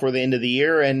 more before the end of the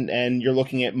year, and you're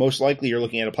looking at a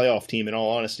playoff team, in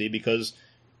all honesty, because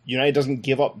United doesn't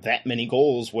give up that many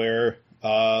goals where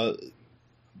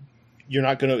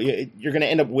you're going to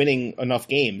end up winning enough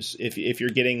games if you're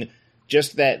getting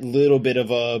just that little bit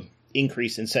of a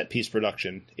increase in set piece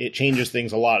production. It changes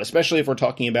things a lot, especially if we're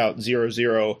talking about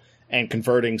 0-0 and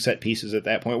converting set pieces at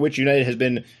that point, which United has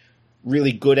been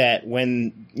really good at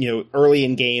when, early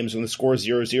in games when the score is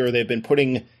 0-0, they've been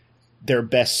putting their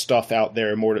best stuff out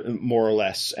there more or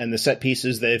less. And the set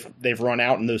pieces they've run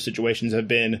out in those situations have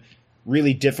been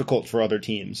really difficult for other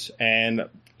teams. And,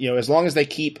 as long as they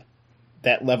keep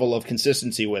that level of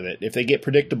consistency with it, if they get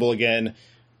predictable again,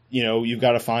 you've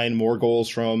got to find more goals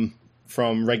from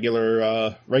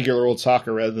regular old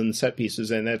soccer rather than set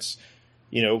pieces. And that's,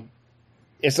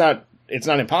 it's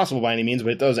not impossible by any means,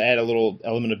 but it does add a little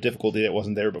element of difficulty that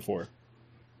wasn't there before.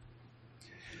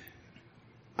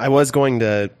 I was going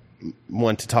to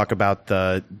want to talk about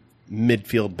the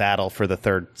midfield battle for the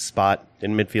third spot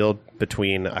in midfield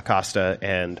between Acosta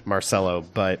and Marcelo,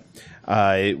 but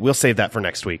we'll save that for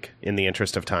next week in the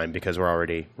interest of time, because we're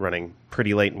already running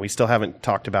pretty late and we still haven't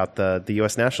talked about the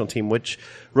U.S. national team, which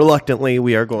reluctantly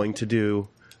we are going to do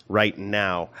right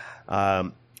now.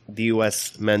 the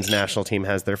U.S. men's national team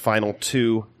has their final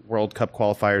 2 World Cup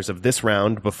qualifiers of this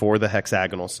round before the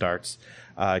hexagonal starts.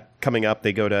 Coming up,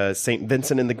 they go to St.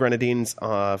 Vincent and the Grenadines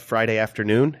Friday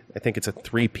afternoon. I think it's a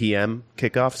 3 p.m.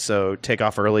 kickoff, so take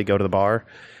off early, go to the bar,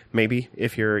 maybe,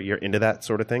 if you're into that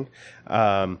sort of thing.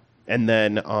 And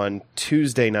then on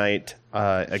Tuesday night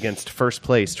against first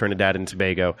place Trinidad and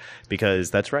Tobago,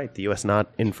 because that's right, the U.S.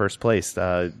 not in first place.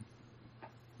 The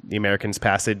Americans'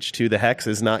 passage to the Hex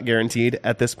is not guaranteed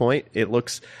at this point. It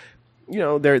looks,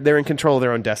 they're in control of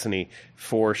their own destiny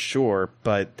for sure,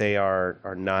 but they are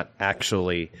not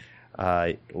actually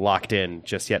locked in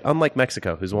just yet, unlike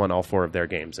Mexico, who's won all 4 of their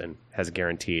games and has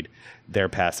guaranteed their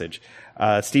passage.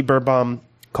 Steve Birnbaum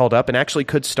called up and actually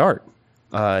could start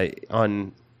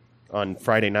on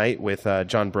Friday night with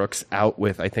John Brooks out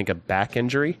with, I think, a back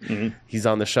injury. Mm-hmm. He's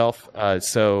on the shelf.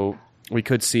 So we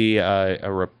could see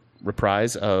a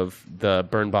reprise of the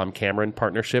Birnbaum-Cameron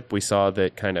partnership we saw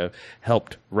that kind of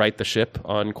helped right the ship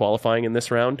on qualifying in this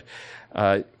round.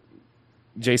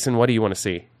 Jason, what do you want to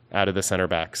see out of the center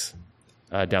backs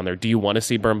down there? Do you want to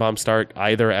see Birnbaum start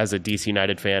either as a DC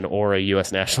United fan or a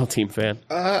U.S. national team fan?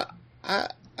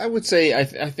 I would say I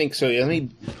think so. Yeah, let me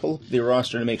pull up the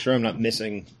roster to make sure I'm not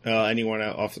missing anyone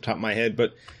off the top of my head.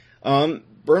 But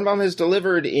Birnbaum has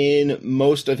delivered in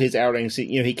most of his outings.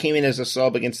 He came in as a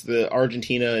sub against the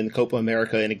Argentina in Copa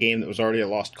America in a game that was already a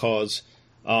lost cause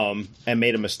and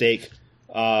made a mistake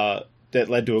that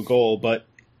led to a goal. But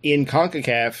in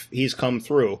CONCACAF, he's come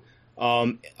through.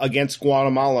 Against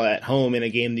Guatemala at home in a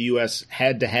game the U.S.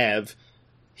 had to have,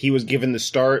 he was given the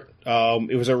start.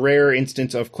 It was a rare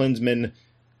instance of Klinsmann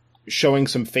showing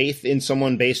some faith in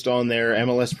someone based on their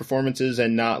MLS performances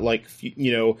and not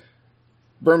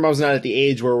Birnbaum's not at the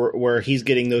age where he's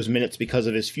getting those minutes because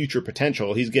of his future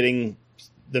potential. He's getting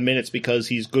the minutes because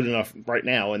he's good enough right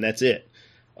now, and that's it.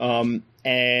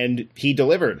 And he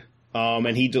delivered.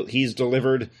 And he's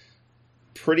delivered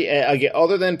pretty,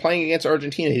 other than playing against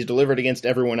Argentina, he's delivered against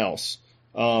everyone else.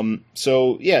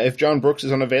 So yeah, if John Brooks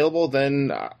is unavailable,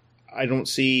 then I don't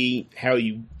see how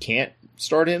you can't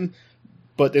start him.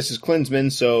 But this is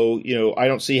Klinsmann, so I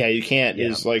don't see how you can't. Yeah.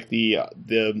 Is like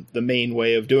the main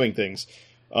way of doing things.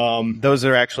 Those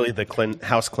are actually the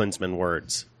House Klinsmann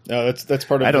words. That's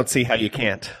part of. I don't see how you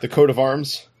can't. The coat of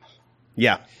arms.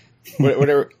 Yeah.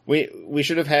 Whatever. We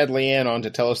should have had Leanne on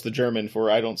to tell us the German for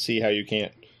I don't see how you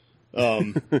can't.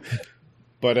 But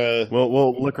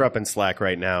we'll look her up in Slack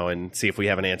right now and see if we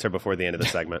have an answer before the end of the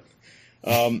segment.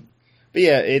 But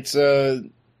yeah, it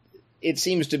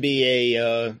seems to be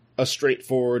a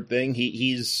straightforward thing.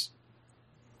 He's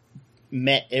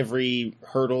met every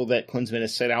hurdle that Klinsmann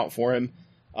has set out for him,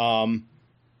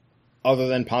 other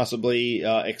than possibly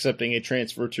accepting a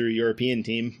transfer to a European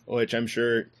team, which I'm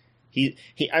sure he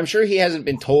hasn't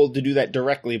been told to do that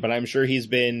directly, but I'm sure he's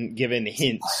been given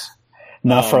hints.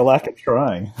 Not for lack of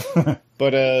trying.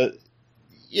 But I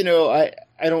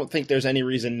don't think there's any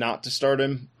reason not to start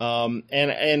him.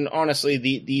 And honestly,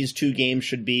 these 2 games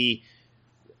should be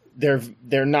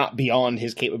they're not beyond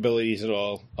his capabilities at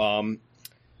all.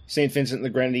 St. Vincent and the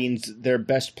Grenadines, their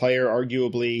best player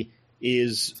arguably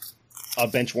is a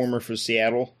bench warmer for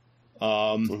Seattle.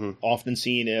 Often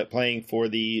seen playing for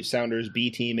the Sounders B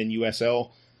team in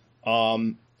USL.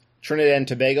 Trinidad and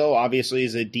Tobago obviously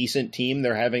is a decent team.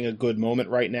 They're having a good moment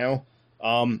right now.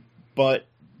 But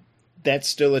that's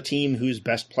still a team whose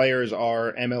best players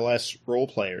are MLS role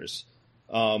players.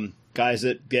 Guys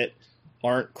that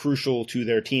aren't crucial to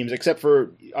their teams, except for,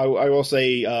 I will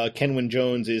say, Kenwyn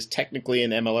Jones is technically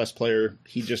an MLS player.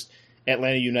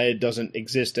 Atlanta United doesn't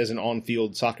exist as an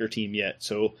on-field soccer team yet.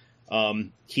 So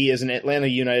he is an Atlanta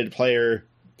United player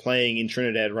playing in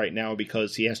Trinidad right now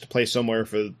because he has to play somewhere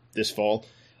for this fall.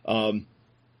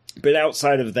 But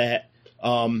outside of that,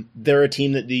 they're a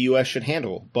team that the U.S. should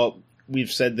handle. But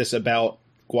we've said this about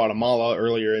Guatemala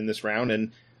earlier in this round,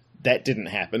 and that didn't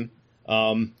happen.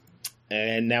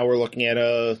 And now we're looking at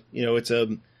it's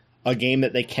a game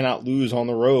that they cannot lose on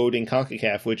the road in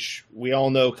CONCACAF, which we all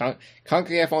know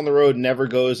CONCACAF on the road never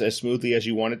goes as smoothly as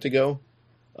you want it to go.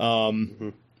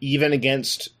 Even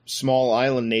against small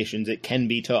island nations, it can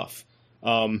be tough.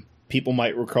 People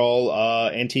might recall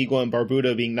Antigua and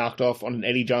Barbuda being knocked off on an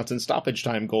Eddie Johnson stoppage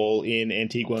time goal in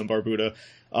Antigua and Barbuda.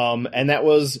 And that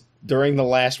was during the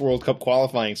last World Cup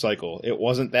qualifying cycle. It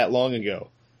wasn't that long ago.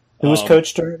 Who was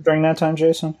coached during that time,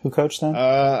 Jason? Who coached then?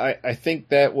 I think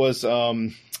that was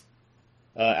Alkis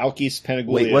Panagoulias.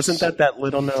 Wait, wasn't that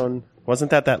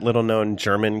little known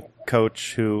German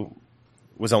coach who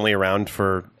was only around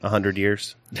for 100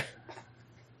 years?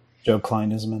 Joe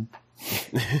Kleinisman.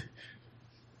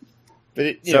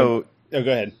 But go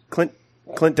ahead.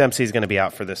 Clint Dempsey's going to be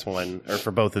out for this one, or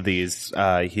for both of these.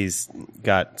 He's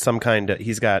got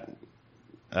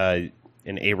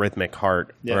an arrhythmic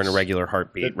heart or an irregular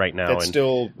heartbeat right now. That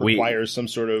still requires some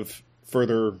sort of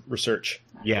further research.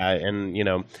 Yeah, and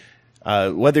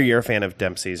whether you're a fan of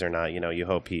Dempsey's or not, you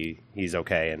hope he's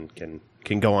okay and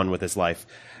can go on with his life.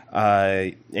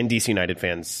 And DC United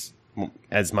fans,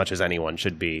 as much as anyone,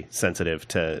 should be sensitive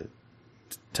to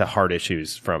heart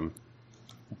issues from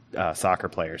soccer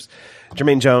players.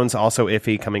 Jermaine Jones, also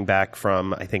iffy, coming back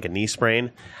from, I think, a knee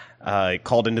sprain.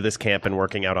 Called into this camp and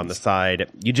working out on the side.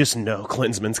 You just know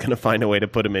Klinsmann's going to find a way to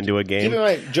put him into a game. Keep in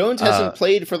mind, Jones hasn't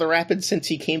played for the Rapids since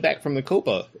he came back from the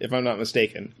Copa, if I'm not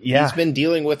mistaken. Yeah. He's been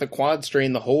dealing with a quad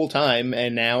strain the whole time,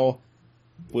 and now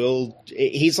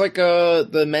he's like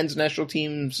the men's national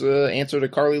team's answer to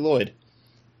Carly Lloyd.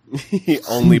 He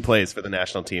only plays for the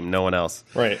national team, no one else.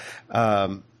 Right.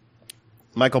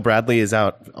 Michael Bradley is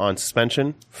out on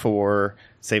suspension for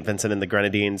St. Vincent and the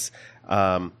Grenadines.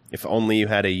 If only you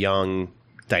had a young,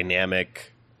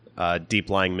 dynamic,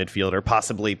 deep-lying midfielder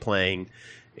possibly playing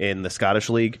in the Scottish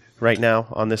League right now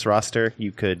on this roster,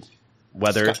 you could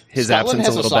weather his Scotland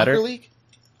absence a little better. League?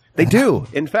 They do,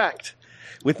 in fact,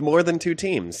 with more than 2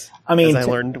 teams. I mean, as I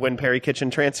learned when Perry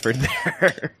Kitchen transferred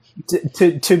there.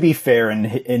 To be fair,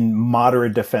 in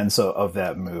moderate defense of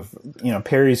that move,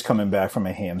 Perry's coming back from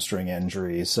a hamstring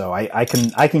injury, so I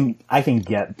can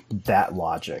get that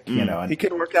logic. And he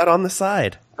can work out on the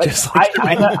side.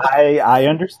 I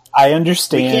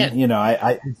understand.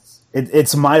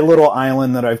 It's my little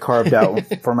island that I've carved out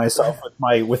for myself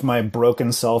with my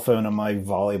broken cell phone and my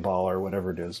volleyball or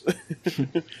whatever it is.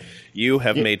 You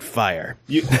have made fire.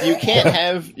 You can't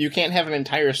have an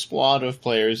entire squad of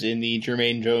players in the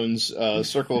Jermaine Jones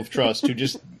circle of trust who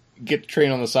just get to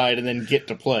train on the side and then get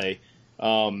to play.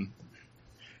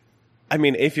 I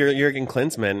mean, if you're Jurgen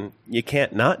Klinsmann, you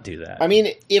can't not do that. I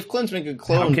mean, if Klinsmann could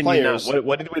clone players,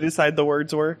 what did we decide the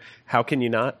words were? How can you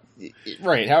not?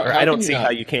 Right. I don't see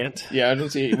how you can't. Yeah, I don't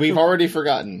see. We've already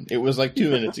forgotten. It was like 2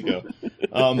 minutes ago.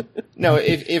 No,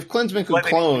 if Klinsmann could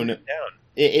clone,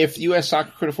 if U.S.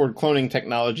 Soccer could afford cloning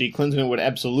technology, Klinsmann would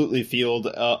absolutely field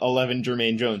 11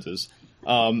 Jermaine Joneses.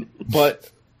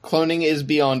 But cloning is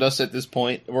beyond us at this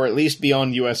point, or at least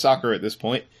beyond U.S. Soccer at this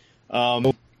point.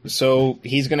 So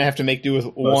he's going to have to make do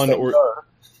with one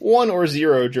or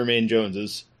zero Jermaine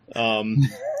Joneses.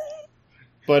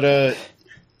 But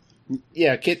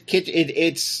yeah,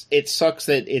 it sucks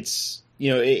that it's,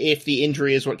 if the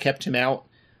injury is what kept him out,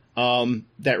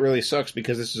 that really sucks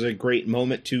because this is a great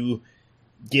moment to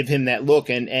give him that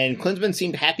look. And Klinsmann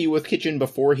seemed happy with Kitchen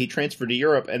before he transferred to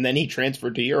Europe, and then he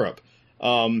transferred to Europe.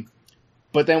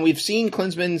 But then we've seen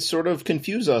Klinsmann sort of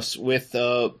confuse us with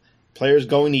players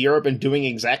going to Europe and doing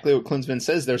exactly what Klinsmann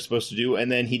says they're supposed to do, and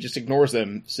then he just ignores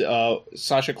them.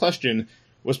 Sasha Kljestan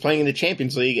was playing in the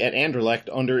Champions League at Anderlecht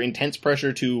under intense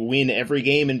pressure to win every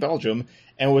game in Belgium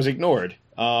and was ignored.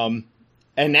 And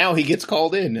now he gets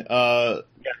called in to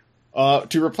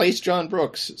replace John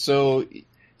Brooks. So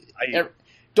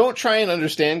don't try and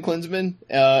understand Klinsmann,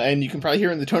 and you can probably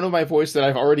hear in the tone of my voice that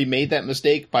I've already made that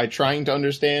mistake by trying to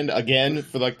understand again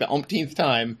for like the umpteenth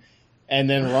time, and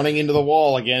then running into the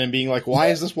wall again and being like, why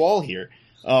is this wall here?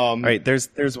 All right,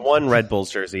 there's one Red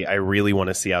Bulls jersey I really want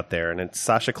to see out there, and it's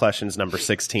Sasha Kljestan's number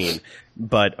 16,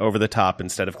 but over the top,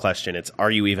 instead of Kljestan, it's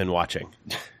 "Are you even watching?"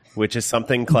 Which is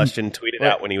something Kljestan tweeted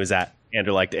out when he was at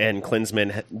Anderlecht, and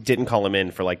Klinsmann didn't call him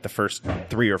in for like the first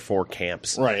 3 or 4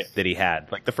 camps that he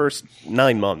had. Like the first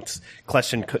 9 months,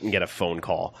 Kljestan couldn't get a phone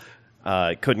call.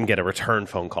 Couldn't get a return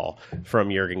phone call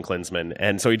from Jurgen Klinsmann,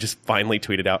 and so he just finally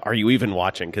tweeted out, "Are you even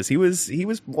watching?" Because he was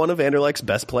one of Anderlecht's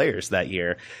best players that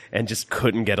year, and just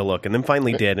couldn't get a look, and then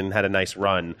finally did and had a nice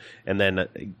run, and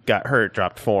then got hurt,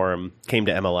 dropped form, came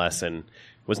to MLS, and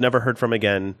was never heard from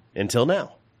again until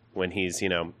now, when he's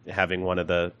having one of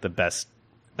the best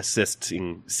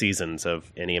assisting seasons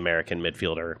of any American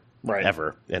midfielder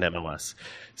ever in MLS.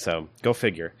 So go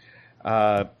figure.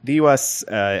 The U.S.,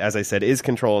 as I said, is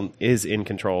in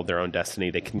control of their own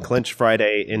destiny. They can clinch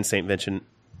Friday in St. Vincent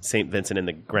and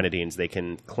the Grenadines. They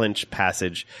can clinch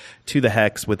passage to the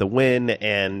Hex with a win,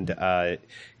 and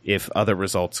if other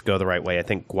results go the right way, I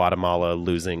think Guatemala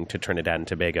losing to Trinidad and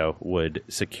Tobago would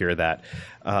secure that.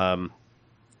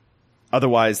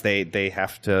 Otherwise, they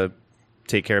have to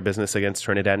take care of business against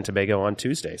Trinidad and Tobago on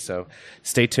Tuesday. So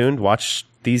stay tuned, watch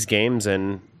these games,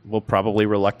 and we'll probably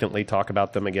reluctantly talk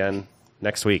about them again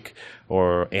next week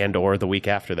or the week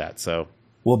after that. So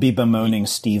we'll be bemoaning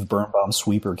Steve Birnbaum,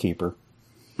 sweeper keeper.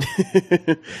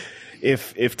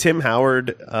 If Tim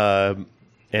Howard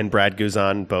and Brad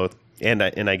Guzan both, and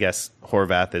I guess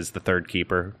Horvath is the third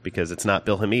keeper because it's not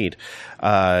Bill Hamid.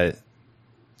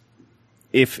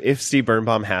 if Steve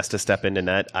Birnbaum has to step into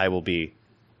net,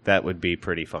 that would be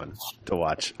pretty fun to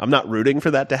watch. I'm not rooting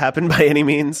for that to happen by any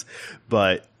means,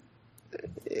 but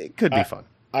it could be fun.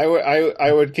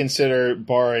 I would consider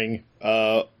barring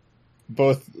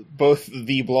both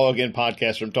the blog and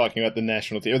podcast from talking about the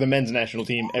national team or the men's national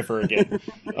team ever again,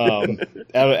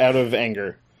 out of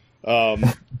anger.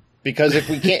 Because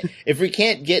if we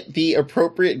can't get the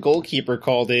appropriate goalkeeper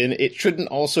called in, it shouldn't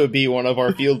also be one of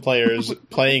our field players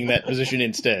playing that position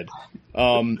instead.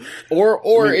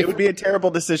 It would be a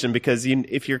terrible decision because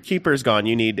if your keeper's gone,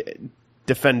 you need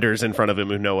defenders in front of him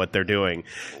who know what they're doing.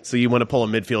 So you want to pull a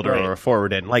midfielder or a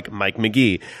forward in, like Mike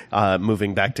McGee,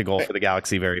 moving back to goal for the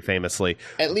Galaxy very famously.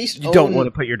 At least you don't want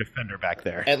to put your defender back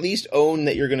there. At least own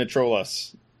that you're going to troll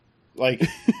us.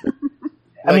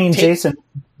 Jason,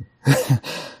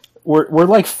 we're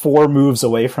like 4 moves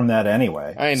away from that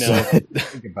anyway. I know. So,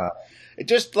 think about it.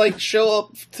 Just show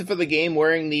up for the game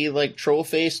wearing the troll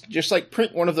face. Just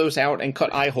print one of those out and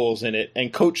cut eye holes in it,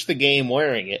 and coach the game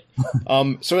wearing it.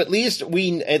 So at least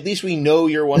we know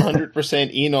you're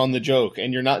 100% in on the joke,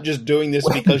 and you're not just doing this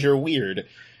because you're weird.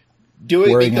 Do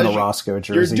it wearing because a Roscoe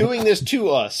jersey. You're doing this to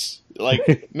us.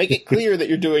 Make it clear that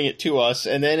you're doing it to us,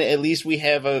 and then at least we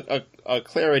have a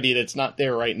clarity that's not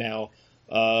there right now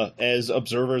as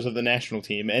observers of the national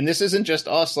team. And this isn't just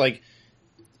us.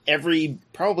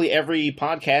 Probably every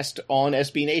podcast on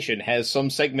SB Nation has some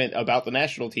segment about the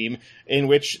national team in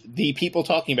which the people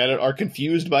talking about it are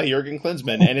confused by Jurgen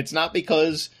Klinsmann. And it's not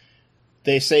because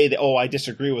they say that, I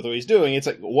disagree with what he's doing. It's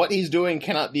what he's doing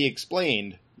cannot be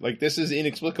explained. This is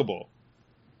inexplicable.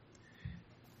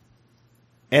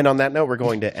 And on that note, we're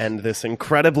going to end this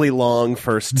incredibly long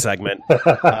first segment.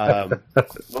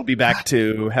 We'll be back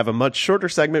to have a much shorter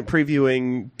segment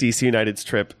previewing DC United's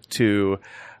trip to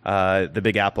the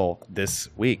Big Apple this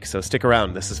week. So stick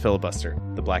around. This is Filibuster,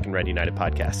 the Black and Red United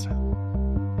podcast.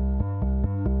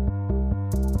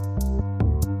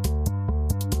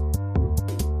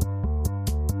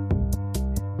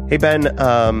 Hey, Ben,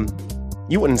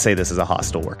 you wouldn't say this is a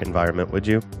hostile work environment, would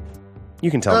you? You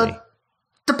can tell me.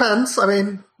 Depends.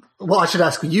 I should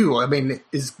ask you. Are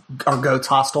goats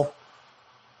hostile?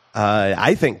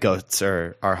 I think goats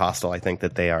are hostile. I think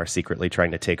that they are secretly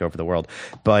trying to take over the world.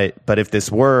 But if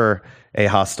this were a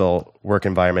hostile work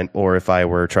environment, or if I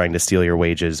were trying to steal your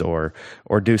wages or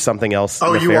do something else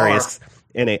nefarious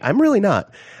I'm really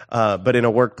not. But in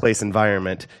a workplace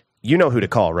environment, you know who to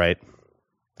call, right?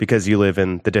 Because you live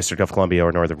in the District of Columbia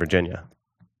or Northern Virginia.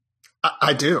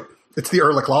 I do. It's the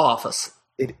Ehrlich Law Office.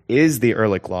 It is the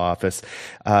Ehrlich Law Office.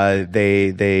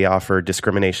 They offer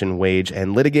discrimination, wage,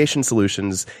 and litigation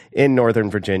solutions in Northern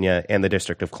Virginia and the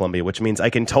District of Columbia, which means I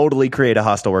can totally create a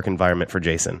hostile work environment for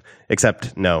Jason.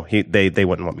 Except, no, they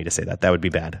wouldn't want me to say that. That would be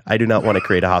bad. I do not want to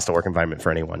create a hostile work environment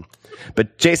for anyone.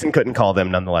 But Jason couldn't call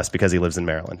them nonetheless because he lives in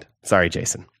Maryland. Sorry,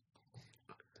 Jason.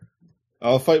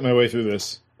 I'll fight my way through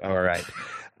this. All right.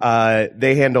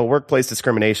 They handle workplace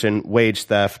discrimination, wage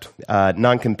theft,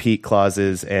 non-compete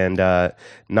clauses, and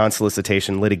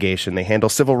non-solicitation litigation. They handle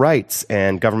civil rights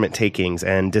and government takings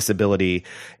and disability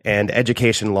and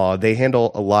education law. They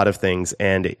handle a lot of things.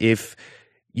 And if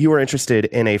you are interested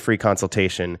in a free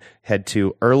consultation, head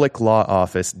to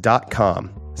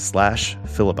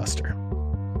ehrlichlawoffice.com/filibuster.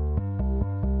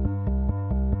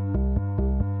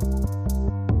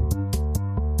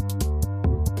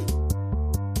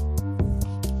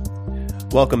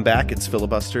 Welcome back. It's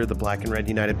Filibuster, the Black and Red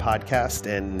United podcast,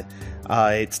 and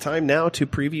it's time now to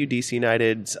preview DC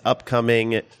United's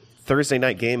upcoming Thursday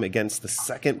night game against the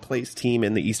second-place team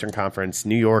in the Eastern Conference,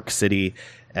 New York City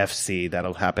FC.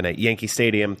 That'll happen at Yankee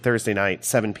Stadium Thursday night,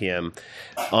 7 p.m.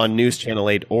 on News Channel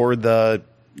 8 or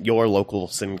your local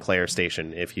Sinclair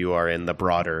station if you are in the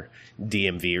broader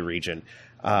DMV region.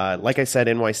 Like I said,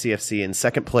 NYCFC in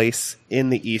second place in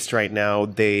the East right now.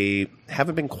 They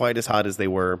haven't been quite as hot as they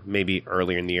were maybe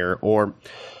earlier in the year, or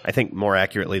I think more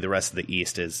accurately, the rest of the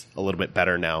East is a little bit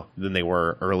better now than they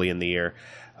were early in the year.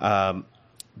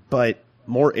 But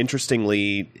more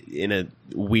interestingly, in a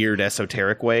weird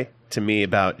esoteric way to me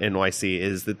about NYC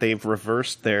is that they've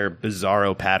reversed their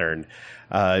bizarro pattern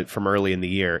from early in the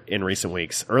year in recent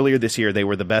weeks. Earlier this year, they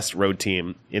were the best road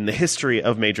team in the history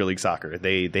of Major League Soccer.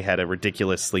 They had a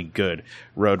ridiculously good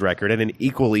road record and an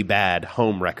equally bad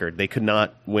home record. They could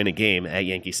not win a game at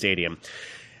Yankee Stadium.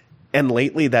 And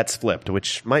lately that's flipped,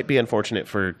 which might be unfortunate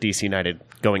for DC United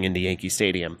going into Yankee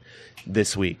Stadium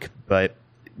this week. But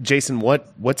Jason,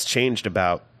 what's changed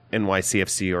about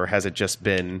NYCFC, or has it just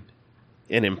been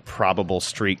an improbable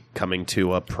streak coming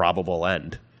to a probable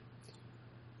end?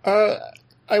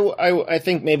 I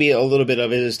think maybe a little bit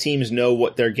of it is teams know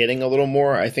what they're getting a little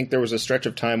more. I think there was a stretch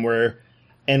of time where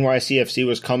NYCFC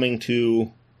was coming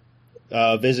to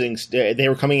visiting. They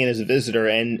were coming in as a visitor,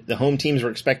 and the home teams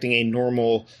were expecting a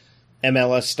normal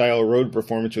MLS-style road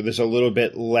performance where there's a little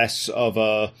bit less of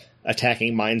a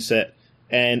attacking mindset.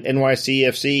 And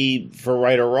NYCFC, for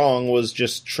right or wrong, was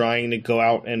just trying to go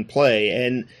out and play.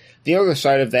 And the other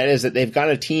side of that is that they've got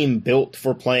a team built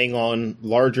for playing on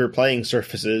larger playing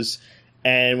surfaces.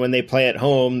 And when they play at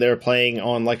home, they're playing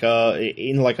on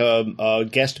a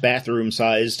guest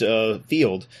bathroom-sized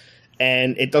field.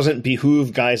 And it doesn't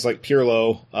behoove guys like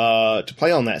Pirlo to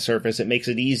play on that surface. It makes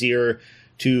it easier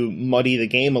to muddy the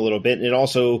game a little bit.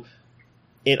 And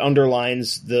it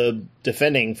underlines the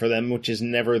defending for them, which is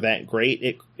never that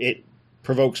great. It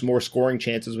provokes more scoring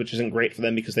chances, which isn't great for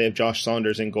them because they have Josh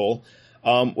Saunders in goal.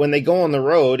 When they go on the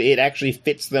road, it actually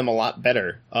fits them a lot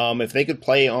better. If they could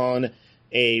play on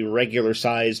a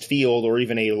regular-sized field or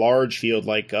even a large field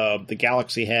like the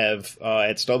Galaxy have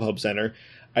at StubHub Center,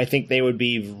 I think they would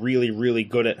be really, really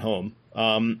good at home.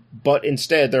 But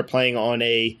instead, they're playing on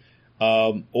a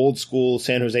old-school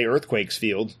San Jose Earthquakes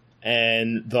field,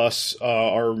 and thus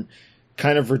are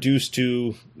kind of reduced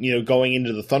to going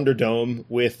into the Thunderdome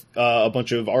with a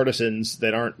bunch of artisans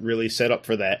that aren't really set up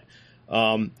for that.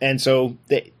 And so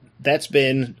that's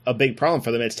been a big problem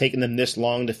for them. It's taken them this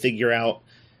long to figure out,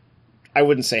 I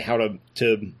wouldn't say how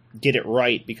to get it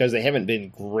right, because they haven't been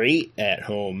great at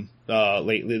home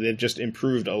lately. They've just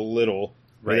improved a little.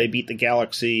 Right. They beat the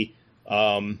Galaxy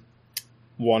 1-0,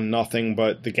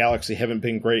 but the Galaxy haven't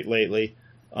been great lately.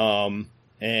 And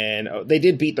they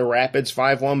did beat the Rapids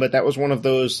 5-1, but that was one of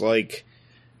those,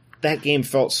 that game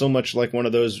felt so much like one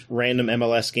of those random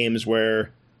MLS games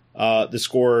where the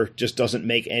score just doesn't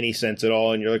make any sense at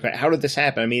all, and you're like, how did this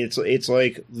happen? I mean, it's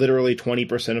like literally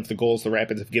 20% of the goals the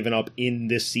Rapids have given up in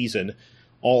this season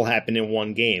all happened in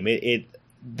one game.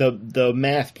 The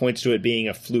math points to it being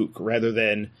a fluke rather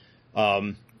than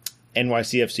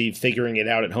NYCFC figuring it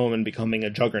out at home and becoming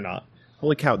a juggernaut.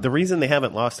 Holy cow. The reason they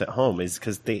haven't lost at home is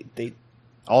because they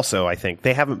also, I think,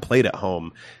 they haven't played at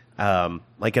home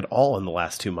at all in the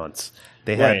last 2 months.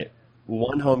 They had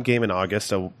one home game in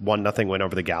August, a 1-0 win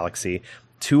over the Galaxy,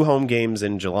 2 home games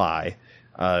in July,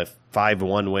 a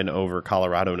 5-1 win over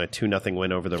Colorado, and a 2-0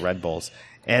 win over the Red Bulls.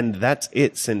 And that's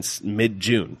it since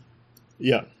mid-June.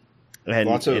 Yeah.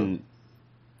 And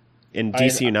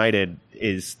DC United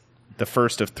is the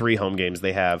first of 3 home games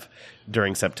they have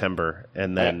during September,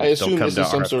 and then they'll come to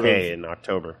RFK in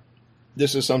October.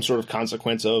 This is some sort of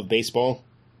consequence of baseball?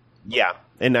 Yeah,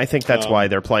 and I think that's why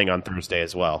they're playing on Thursday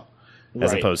as well,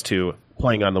 as opposed to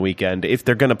playing on the weekend. If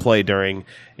they're going to play during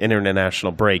an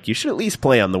international break, you should at least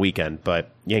play on the weekend,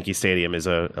 but Yankee Stadium is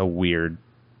a weird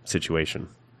situation.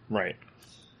 Right.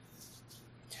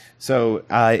 So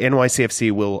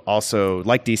NYCFC will also,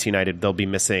 like DC United, they'll be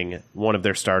missing one of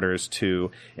their starters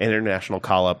to an international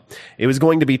call-up. It was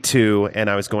going to be 2, and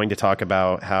I was going to talk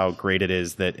about how great it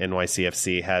is that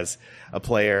NYCFC has a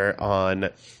player on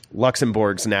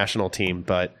Luxembourg's national team,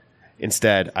 but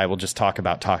instead I will just talk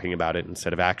about talking about it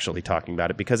instead of actually talking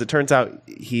about it, because it turns out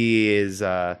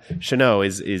Chanot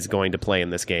is going to play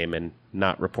in this game and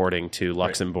not reporting to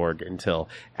Luxembourg until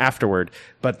afterward.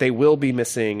 But they will be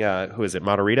missing, who is it,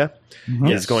 Matarrita? Mm-hmm.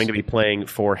 Is going to be playing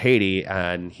for Haiti,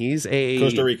 and he's a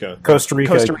Costa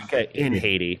Rica in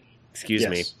Haiti, excuse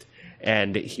me.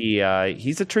 And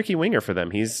he's a tricky winger for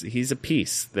them. He's a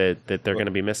piece that they're going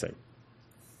to be missing.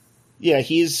 Yeah,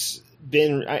 he's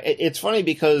been. It's funny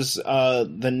because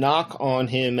the knock on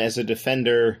him as a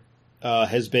defender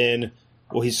has been,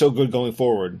 well, he's so good going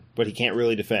forward, but he can't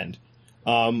really defend.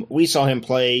 We saw him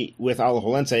play with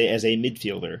Alajuelense as a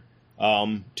midfielder,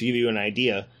 to give you an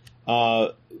idea.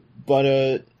 But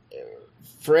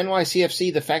for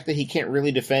NYCFC, the fact that he can't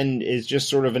really defend is just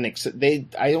sort of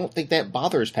I don't think that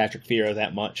bothers Patrick Vieira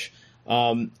that much.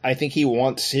 I think he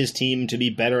wants his team to be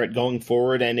better at going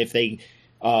forward, and if they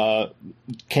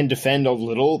can defend a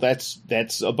little, that's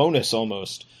a bonus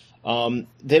almost.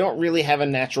 They don't really have a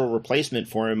natural replacement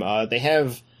for him. They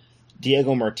have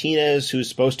Diego Martinez, who's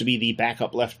supposed to be the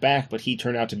backup left back, but he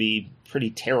turned out to be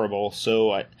pretty terrible.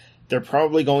 So they're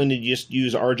probably going to just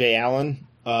use RJ Allen,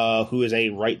 who is a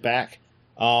right back,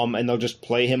 and they'll just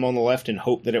play him on the left and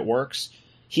hope that it works.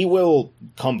 He will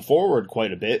come forward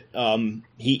quite a bit.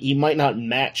 He might not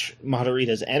match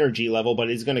Matarrita's energy level, but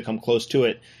he's going to come close to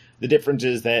it. The difference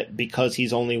is that because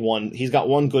he's got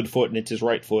one good foot and it's his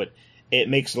right foot, it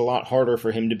makes it a lot harder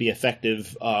for him to be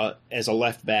effective as a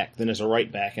left back than as a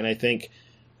right back. And I think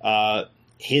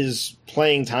his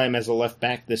playing time as a left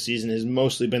back this season has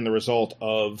mostly been the result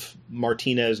of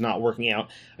Martinez not working out.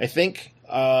 I think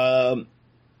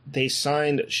they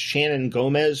signed Shannon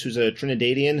Gomez, who's a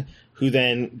Trinidadian, who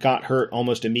then got hurt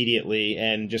almost immediately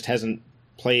and just hasn't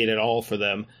played at all for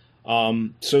them.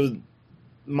 So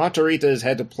Matarrita has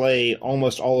had to play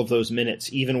almost all of those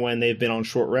minutes, even when they've been on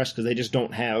short rest, because they just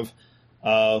don't have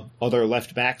other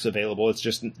left backs available. It's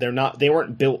just they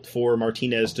weren't built for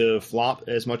Martinez to flop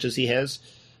as much as he has.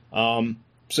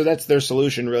 So that's their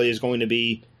solution. Really, is going to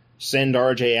be send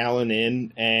RJ Allen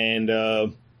in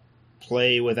and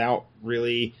play without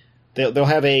really. They'll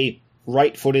have a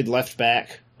right-footed left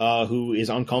back who is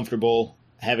uncomfortable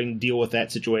having to deal with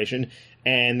that situation.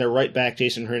 And their right back,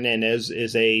 Jason Hernandez,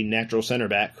 is a natural center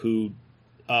back who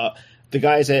the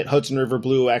guys at Hudson River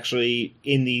Blue actually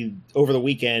over the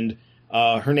weekend,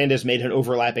 Hernandez made an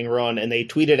overlapping run, and they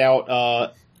tweeted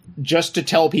out just to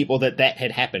tell people that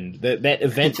had happened. That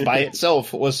event by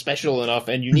itself was special enough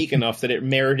and unique enough that it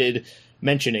merited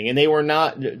mentioning. And they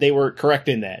were correct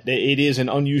in that. It is an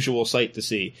unusual sight to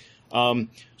see.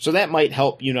 So that might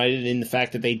help United in the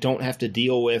fact that they don't have to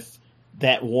deal with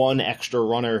that one extra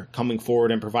runner coming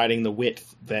forward and providing the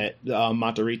width that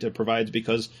Matarrita provides,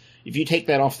 because if you take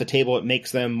that off the table, it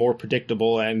makes them more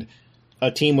predictable. And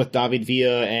a team with David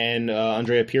Villa and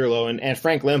Andrea Pirlo and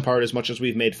Frank Lampard, as much as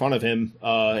we've made fun of him,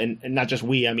 and not just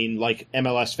we, I mean like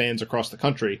MLS fans across the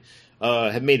country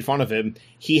have made fun of him,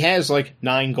 he has like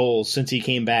 9 goals since he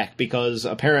came back, because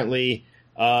apparently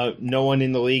no one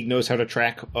in the league knows how to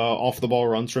track off-the-ball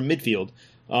runs from midfield.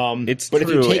 It's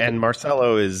true, and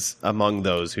Marcelo is among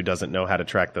those who doesn't know how to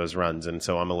track those runs, and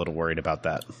so I'm a little worried about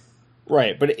that.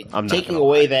 Right, but taking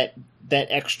away that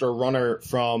extra runner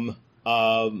from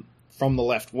the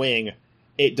left wing,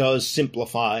 it does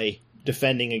simplify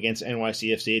defending against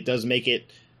NYCFC. It does make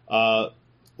it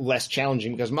less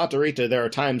challenging, because Matarrita, there are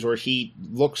times where he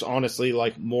looks honestly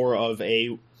like more of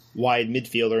a wide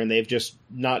midfielder, and they've just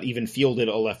not even fielded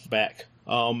a left back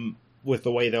with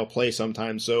the way they'll play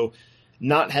sometimes. So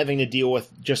not having to deal with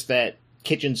just that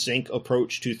kitchen sink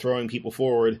approach to throwing people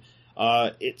forward,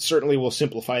 it certainly will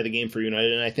simplify the game for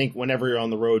United. And I think whenever you're on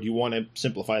the road, you want to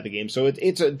simplify the game. So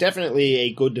it's definitely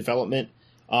a good development,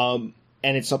 and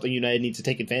it's something United needs to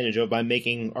take advantage of by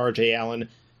making RJ Allen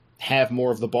have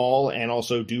more of the ball and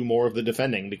also do more of the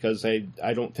defending, because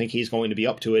I don't think he's going to be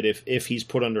up to it if he's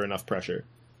put under enough pressure.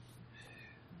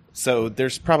 So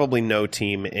there's probably no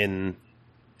team in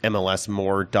MLS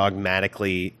more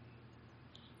dogmatically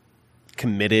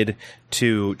committed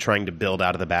to trying to build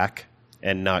out of the back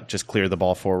and not just clear the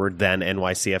ball forward than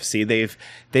NYCFC.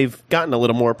 They've gotten a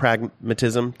little more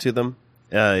pragmatism to them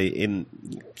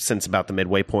since about the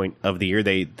midway point of the year.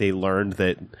 They learned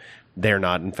that they're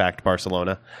not in fact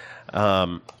Barcelona,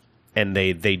 and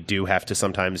they do have to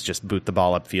sometimes just boot the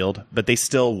ball upfield, but they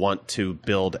still want to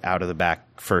build out of the back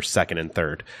first, second, and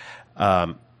third.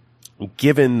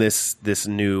 Given this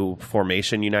new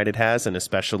formation United has, and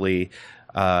especially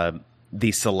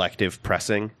the selective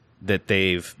pressing that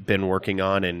they've been working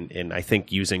on and I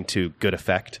think using to good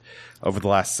effect over the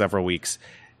last several weeks,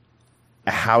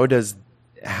 how do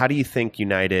you think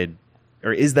United,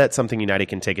 or is that something United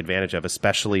can take advantage of,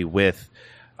 especially with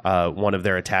one of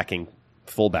their attacking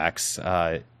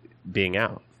fullbacks being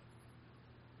out?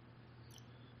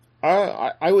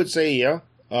 I would say, yeah.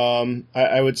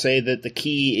 I would say that the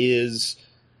key is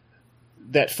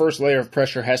that first layer of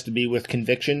pressure has to be with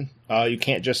conviction. You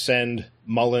can't just send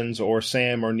Mullins or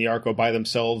Sam or Nyarko by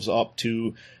themselves up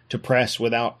to press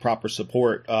without proper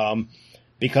support.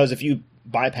 Because if you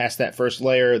bypass that first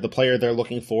layer, the player they're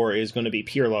looking for is going to be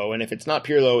Pirlo. And if it's not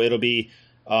Pirlo, it'll be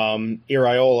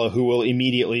Iraola, who will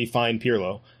immediately find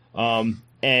Pirlo.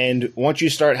 And once you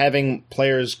start having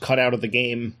players cut out of the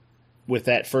game with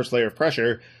that first layer of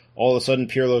pressure, all of a sudden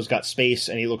Pirlo's got space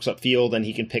and he looks upfield and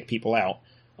he can pick people out.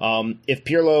 If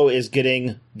Pirlo is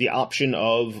getting the option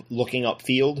of looking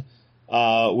upfield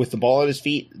with the ball at his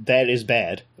feet, that is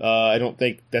bad. I don't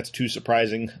think that's too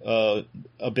surprising.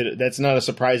 That's not a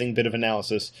surprising bit of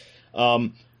analysis.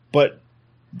 But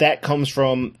that comes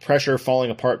from pressure falling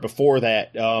apart before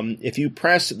that. If you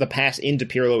press, the pass into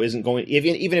Pirlo isn't going,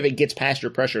 even if it gets past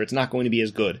your pressure, it's not going to be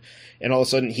as good. And all of a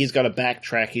sudden he's got to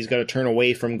backtrack, he's got to turn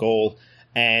away from goal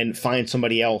and find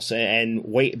somebody else and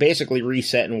wait, basically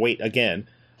reset and wait again.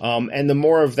 And the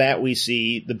more of that we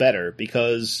see, the better,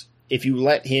 because if you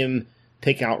let him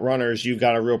pick out runners, you've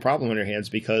got a real problem on your hands,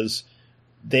 because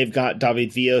they've got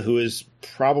David Villa, who is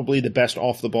probably the best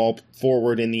off-the-ball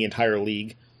forward in the entire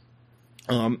league.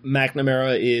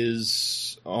 McNamara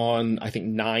is on, I think,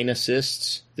 9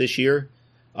 assists this year.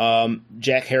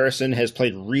 Jack Harrison has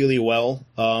played really well,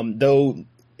 though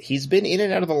he's been in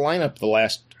and out of the lineup the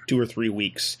last 2 or 3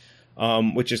 weeks,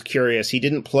 which is curious. He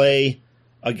didn't play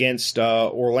against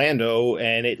Orlando,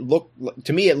 and it looked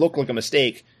like a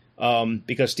mistake.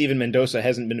 because Steven Mendoza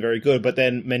hasn't been very good, but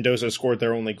then Mendoza scored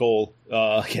their only goal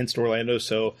against Orlando,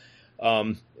 so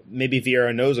maybe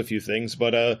Vieira knows a few things,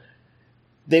 but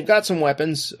they've got some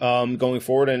weapons going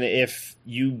forward, and if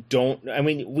you don't... I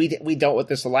mean, we dealt with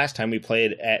this the last time we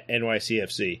played at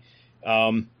NYCFC.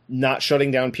 Not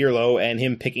shutting down Pirlo and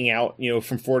him picking out,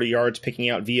 from 40 yards, picking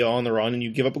out Villa on the run, and you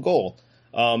give up a goal.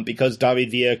 Because David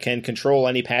Villa can control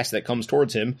any pass that comes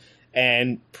towards him,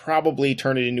 and probably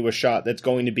turn it into a shot that's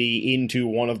going to be into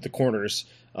one of the corners,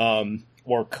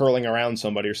 or curling around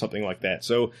somebody or something like that.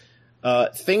 So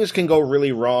things can go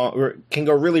really wrong,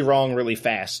 really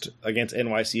fast against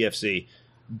NYCFC.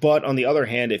 But on the other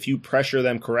hand, if you pressure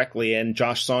them correctly, and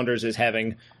Josh Saunders is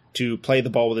having to play the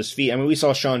ball with his feet, I mean, we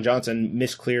saw Sean Johnson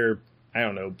misclear,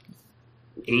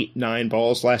 8-9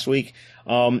 balls last week.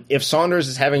 If Saunders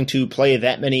is having to play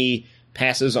that many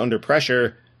passes under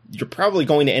pressure, you're probably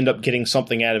going to end up getting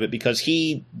something out of it, because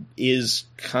he is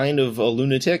kind of a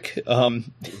lunatic.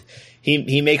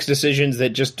 He makes decisions that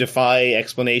just defy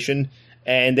explanation,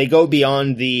 and they go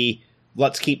beyond the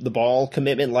let's keep the ball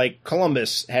commitment. Like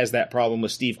Columbus has that problem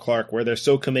with Steve Clark, where they're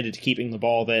so committed to keeping the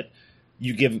ball that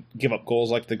you give up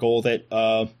goals, like the goal that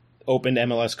opened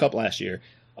MLS Cup last year.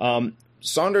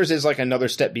 Saunders is like another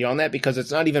step beyond that, because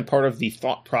it's not even part of the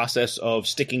thought process of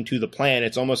sticking to the plan.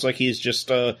 It's almost like he's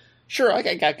just sure, I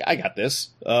got this.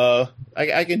 I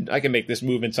can make this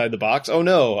move inside the box. Oh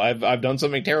no, I've done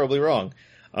something terribly wrong.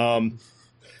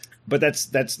 But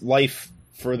that's life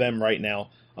for them right now.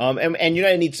 And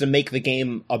United needs to make the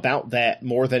game about that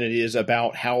more than it is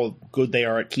about how good they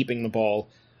are at keeping the ball.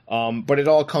 But it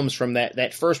all comes from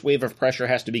that first wave of pressure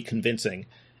has to be convincing,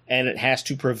 and it has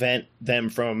to prevent them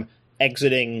from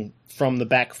exiting from the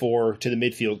back four to the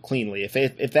midfield cleanly.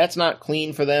 If that's not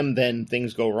clean for them, then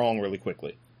things go wrong really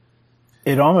quickly.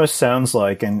 It almost sounds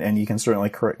like, and you can certainly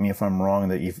correct me if I'm wrong,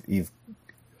 that you've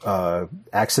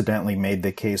accidentally made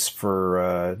the case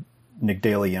for Nick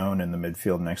De Leon in the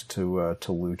midfield next to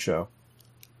Lucho.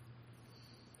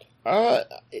 I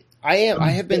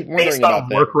have been wondering about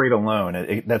that. Work rate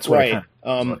alone, that's what right. It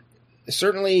kind of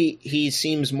certainly, he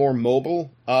seems more mobile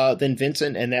than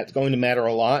Vincent, and that's going to matter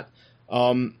a lot.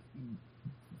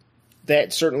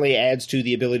 That certainly adds to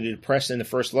the ability to press in the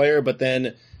first layer, but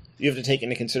then you have to take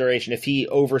into consideration if he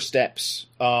oversteps.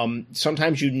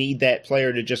 Sometimes you need that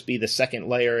player to just be the second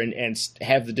layer and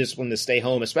have the discipline to stay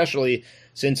home, especially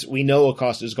since we know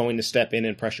Acosta is going to step in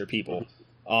and pressure people.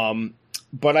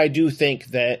 But I do think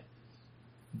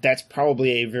that's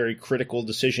probably a very critical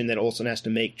decision that Olsen has to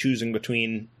make, choosing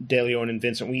between De Leon and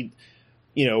Vincent.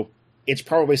 It's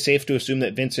probably safe to assume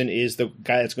that Vincent is the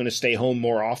guy that's going to stay home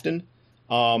more often.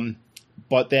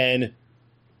 But then,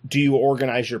 do you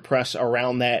organize your press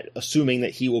around that, assuming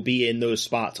that he will be in those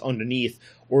spots underneath?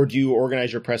 Or do you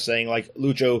organize your press saying, like,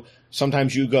 Lucho,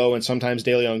 sometimes you go and sometimes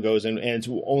De Leon goes, and it's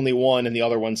only one and the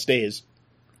other one stays?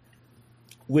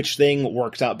 Which thing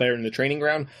works out better in the training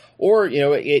ground? Or,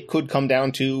 it could come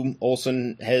down to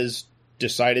Olsen has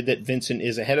decided that Vincent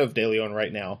is ahead of De Leon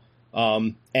right now.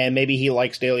 And maybe he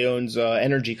likes De Leon's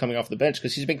energy coming off the bench,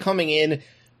 because he's been coming in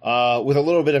with a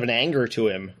little bit of an anger to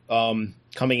him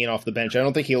coming in off the bench. I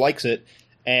don't think he likes it.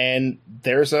 And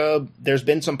there's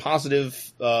been some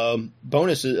positive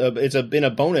bonuses. It's been a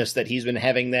bonus that he's been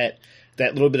having that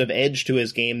little bit of edge to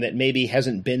his game that maybe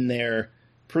hasn't been there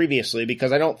previously,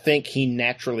 because I don't think he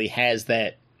naturally has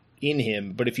that in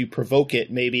him. But if you provoke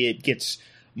it, maybe it gets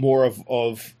more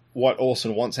of what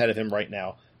Olsen wants out of him right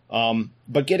now.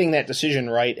 But getting that decision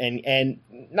right, and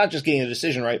not just getting the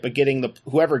decision right, but getting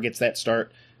whoever gets that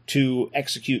start to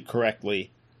execute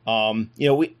correctly.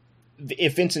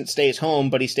 If Vincent stays home,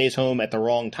 but he stays home at the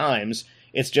wrong times,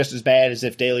 it's just as bad as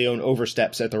if De Leon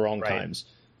oversteps at the wrong times.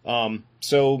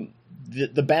 So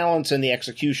the balance and the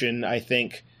execution, I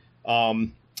think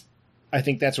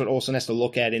that's what Olsen has to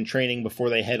look at in training before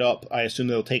they head up. I assume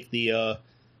they'll take the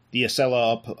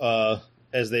Acela up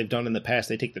as they've done in the past.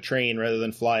 They take the train rather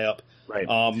than fly up. Right.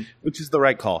 Which is the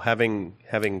right call. Having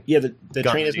the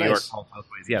train is nice.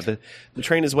 Yeah, the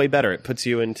train is way better. It puts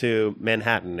you into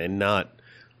Manhattan and not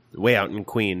way out in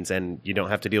Queens, and you don't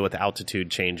have to deal with altitude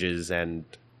changes and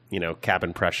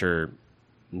cabin pressure,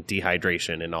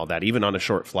 dehydration, and all that. Even on a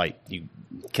short flight, you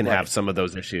can have some of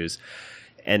those issues.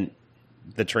 And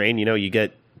the train, you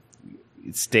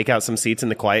stake out some seats in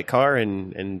the quiet car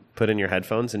and put in your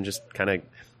headphones and just kind of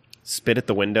spit at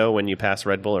the window when you pass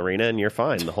Red Bull Arena, and you're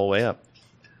fine the whole way up.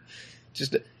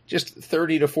 Just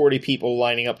 30 to 40 people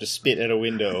lining up to spit at a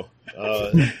window.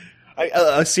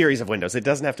 A series of windows. It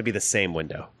doesn't have to be the same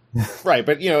window. Right,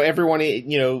 but everyone,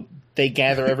 they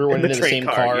gather everyone into the same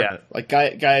car. Yeah. Like,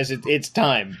 guys, it's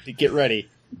time to get ready.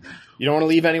 You don't want to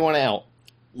leave anyone out.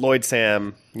 Lloyd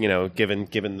Sam, given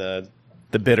the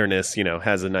bitterness,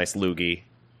 has a nice loogie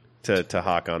to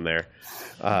hawk on there.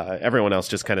 Everyone else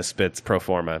just kind of spits pro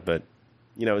forma, but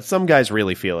some guys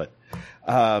really feel it.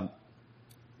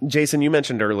 Jason, you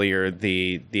mentioned earlier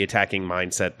the attacking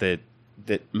mindset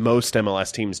that most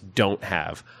MLS teams don't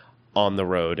have on the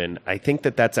road, and I think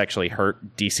that's actually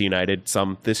hurt DC United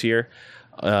some this year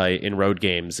in road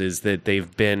games. Is that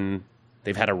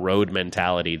they've had a road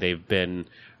mentality. They've been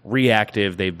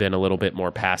reactive. They've been a little bit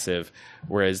more passive,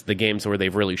 whereas the games where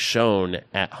they've really shown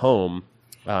at home,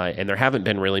 and there haven't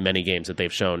been really many games that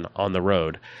they've shown on the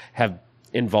road, have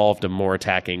involved a more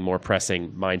attacking, more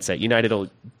pressing mindset. United will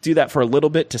do that for a little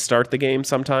bit to start the game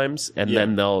sometimes, and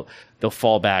then they'll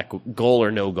fall back, goal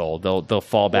or no goal. They'll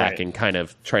fall back and kind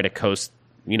of try to coast,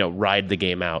 ride the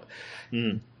game out.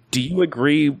 Do you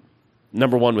agree,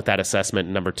 number one, with that assessment?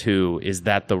 And number two, is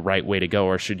that the right way to go,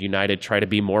 or should United try to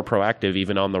be more proactive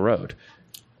even on the road?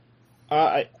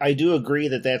 I do agree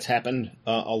that that's happened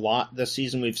a lot this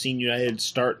season. We've seen United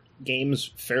start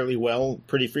games fairly well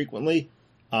pretty frequently.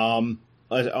 On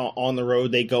the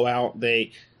road, they go out,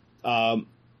 they sort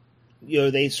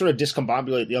of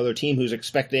discombobulate the other team who's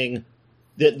expecting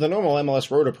the normal MLS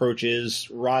road approach is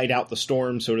ride out the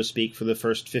storm, so to speak, for the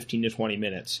first 15 to 20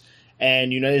 minutes.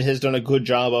 And United has done a good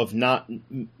job of not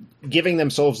giving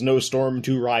themselves no storm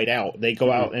to ride out. They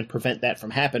go out and prevent that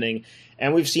from happening.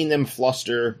 And we've seen them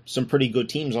fluster some pretty good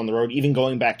teams on the road, even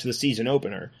going back to the season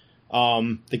opener.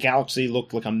 The Galaxy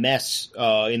looked like a mess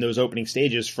in those opening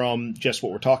stages from just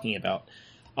what we're talking about.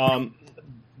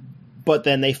 But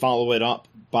then they follow it up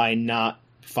by not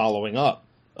following up.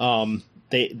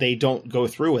 They don't go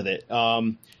through with it.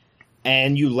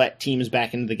 And you let teams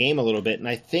back into the game a little bit. And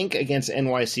I think against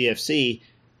NYCFC,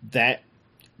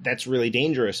 that's really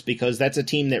dangerous, because that's a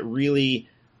team that really,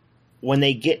 when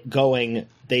they get going,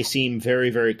 they seem very,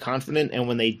 very confident. And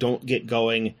when they don't get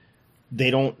going,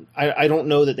 I don't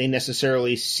know that they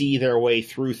necessarily see their way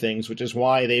through things, which is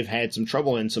why they've had some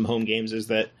trouble in some home games, is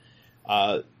that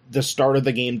the start of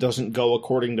the game doesn't go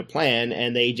according to plan,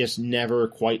 and they just never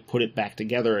quite put it back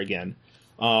together again.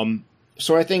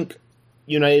 So I think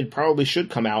United probably should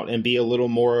come out and be a little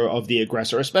more of the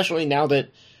aggressor, especially now that,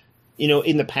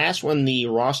 in the past when the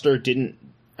roster didn't,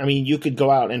 you could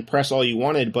go out and press all you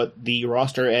wanted, but the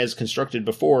roster as constructed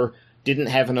before didn't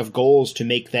have enough goals to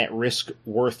make that risk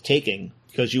worth taking,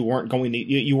 because you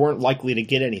weren't likely to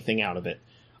get anything out of it.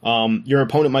 Your